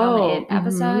mentioned, I think on the It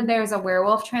episode, there's a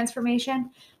werewolf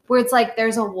transformation where it's like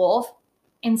there's a wolf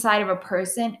inside of a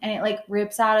person and it like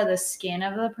rips out of the skin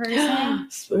of the person.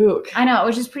 Spook. I know,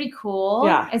 which is pretty cool.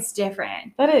 Yeah. It's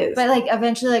different. That is. But like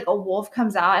eventually like a wolf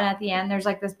comes out and at the end there's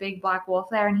like this big black wolf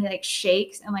there and he like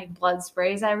shakes and like blood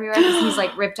sprays everywhere because he's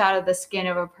like ripped out of the skin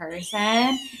of a person.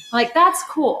 I'm like, that's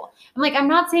cool. I'm like, I'm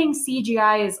not saying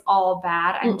CGI is all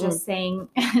bad. I'm just saying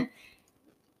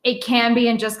it can be,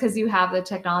 and just because you have the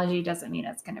technology doesn't mean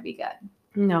it's going to be good.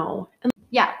 No.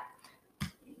 Yeah.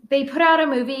 They put out a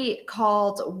movie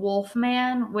called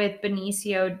Wolfman with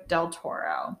Benicio del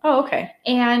Toro. Oh, okay.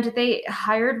 And they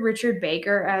hired Richard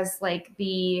Baker as like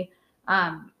the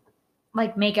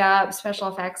like makeup special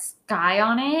effects guy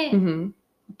on it.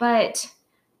 But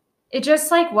it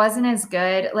just like wasn't as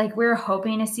good. Like we were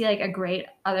hoping to see like a great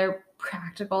other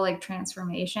practical like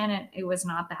transformation, and it was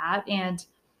not that. And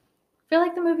I feel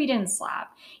like the movie didn't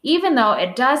slap, even though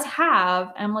it does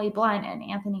have Emily Blunt and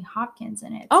Anthony Hopkins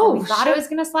in it. So we thought it was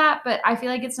gonna slap, but I feel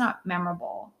like it's not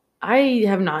memorable. I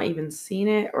have not even seen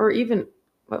it, or even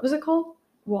what was it called?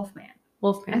 Wolfman.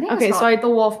 I think okay, so The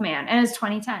Wolfman, and it's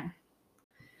 2010.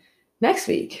 Next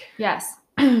week, yes,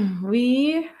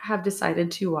 we have decided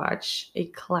to watch a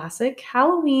classic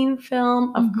Halloween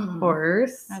film. Of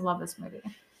course, I love this movie.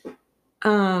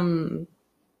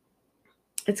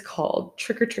 It's called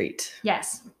Trick or Treat.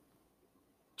 Yes.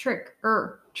 Trick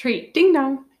or Treat. Ding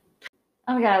dong.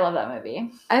 Oh my God, I love that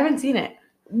movie. I haven't seen it.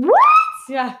 What?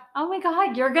 Yeah. Oh my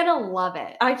God, you're going to love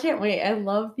it. I can't wait. I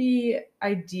love the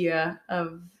idea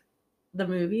of the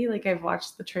movie. Like, I've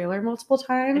watched the trailer multiple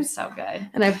times. It's so good.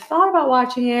 And I've thought about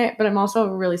watching it, but I'm also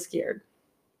really scared.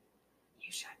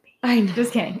 You should be. I know.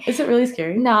 Just kidding. Is it really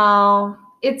scary? No.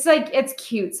 It's like, it's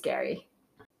cute scary.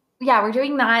 Yeah, we're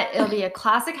doing that. It'll be a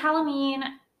classic Halloween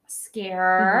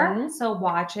scare. So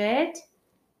watch it.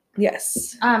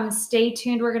 Yes. Stay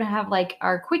tuned. We're going to have like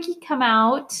our quickie come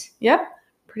out. Yep.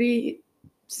 Pretty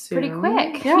soon. Pretty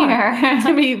quick. Yeah. It's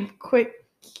going to be quick.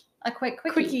 A quick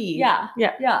quickie. Quickie. Yeah.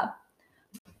 Yeah. Yeah.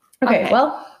 Okay.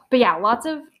 Well. But yeah, lots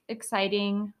of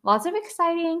lots of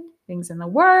exciting things in the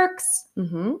works.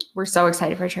 Mm-hmm. We're so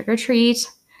excited for Trick or Treat.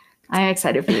 I'm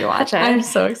excited for you to watch it. I'm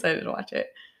so excited to watch it.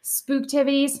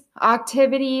 Spooktivities,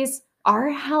 activities.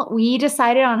 We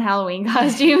decided on Halloween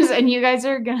costumes, and you guys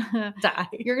are gonna Die.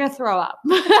 You're gonna throw up.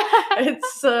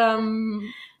 It's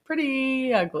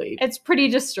pretty ugly. It's pretty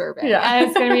disturbing. Yeah. And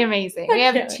it's gonna be amazing. We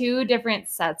have Okay. 2 different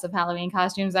sets of Halloween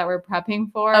costumes that we're prepping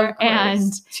for. Of course.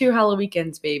 And 2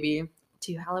 Halloweekends, baby.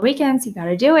 2 Halloweekends. You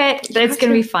gotta do it. It's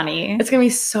gonna be funny. It's gonna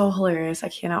be so hilarious. I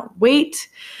cannot wait.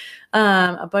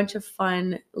 A bunch of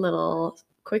fun little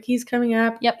quickies coming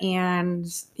up. Yep. And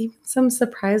even some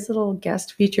surprise little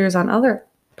guest features on other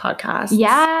podcasts.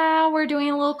 Yeah, we're doing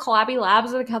a little collabby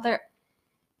labs with other.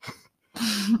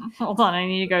 Hold on, I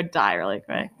need to go die really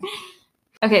quick.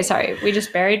 Okay, sorry. We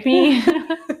just buried me.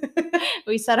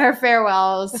 We said our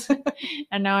farewells,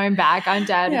 and now I'm back on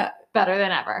dead, better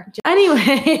than ever.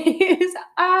 Anyways,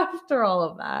 after all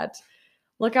of that,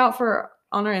 look out for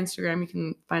on our Instagram. You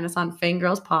can find us on Fang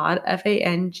Girls Pod,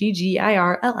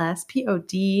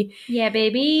 FANGGIRLSPOD. Yeah,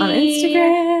 baby. On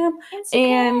Instagram.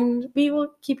 And we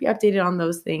will keep you updated on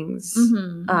those things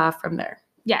from there.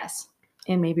 Yes.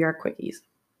 And maybe our quickies.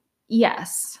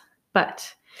 Yes.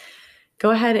 But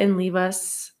go ahead and leave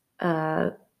us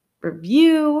a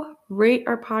review, rate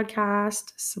our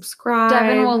podcast, subscribe.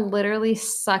 Devyn will literally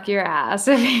suck your ass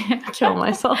if you kill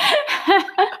myself.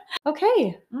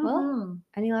 Okay. Well,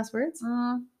 any last words?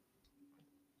 No.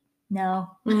 No.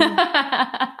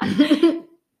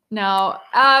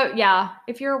 Yeah.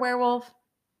 If you're a werewolf,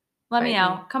 let me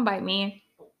know. Come bite me.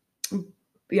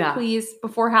 Yeah. Please,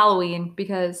 before Halloween,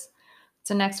 because it's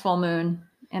the next full moon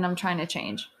and I'm trying to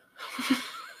change.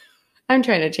 I'm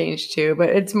trying to change too, but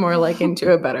it's more like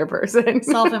into a better person.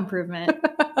 Self-improvement.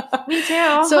 Me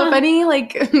too. So if any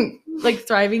like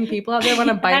thriving people out there want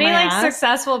to bite my ass,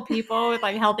 successful people with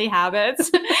like healthy habits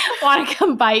want to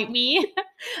come bite me,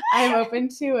 I'm open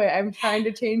to it. I'm trying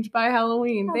to change by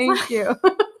Halloween. Thank you.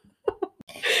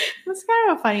 That's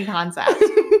kind of a funny concept.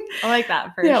 I like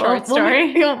that for a short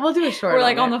story. We'll do a short. We're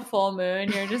like on the full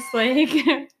moon. You're just like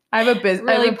I have a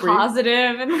really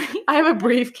positive, and like, I have a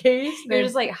briefcase. You're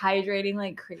just like hydrating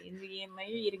like crazy, and like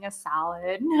you're eating a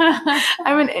salad.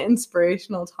 I'm an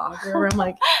inspirational talker where I'm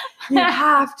like, you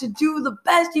have to do the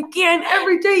best you can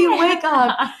every day you wake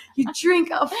up. You drink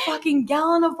a fucking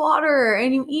gallon of water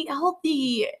and you eat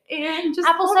healthy and just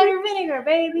apple cider vinegar,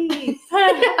 baby.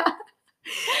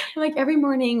 Like every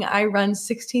morning I run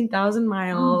 16,000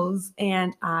 miles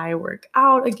and I work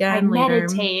out again later.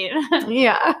 Meditate.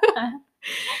 Yeah.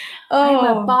 I'm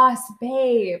a boss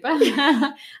babe.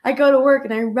 I go to work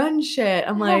and I run shit.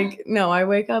 I'm like, no, I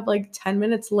wake up like 10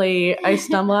 minutes late. I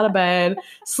stumble out of bed,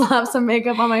 slap some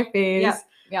makeup on my face,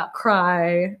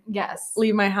 cry,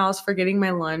 leave my house forgetting my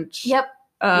lunch.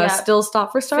 Still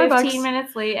stop for Starbucks. 15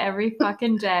 minutes late every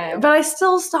fucking day. But I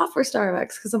still stop for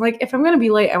Starbucks because I'm like, if I'm going to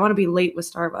be late, I want to be late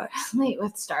with Starbucks. Late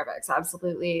with Starbucks,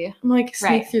 absolutely. I'm like,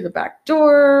 sneak through the back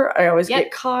door. I always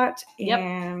get caught.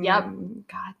 And God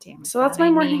damn it. So that's my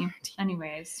morning routine.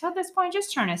 Anyways, so at this point,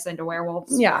 just turn us into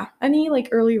werewolves. Yeah. Any like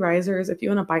early risers, if you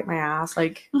want to bite my ass,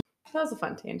 like that was a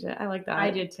fun tangent. I like that. I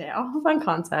did too. Fun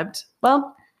concept.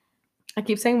 Well, I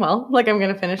keep saying like I'm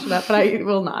going to finish it up, but I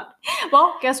will not.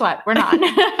 Well, guess what? We're not.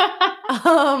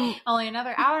 Only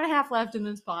another hour and a half left in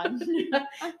this pod.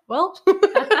 Well.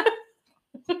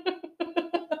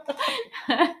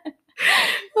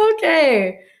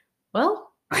 Okay.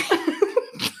 Well. I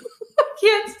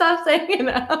can't stop saying it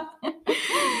now.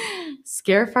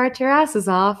 Scare fart your asses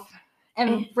off.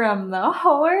 And from the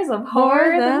horrors of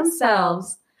horror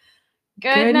themselves.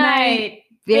 Good night,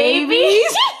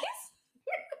 babies.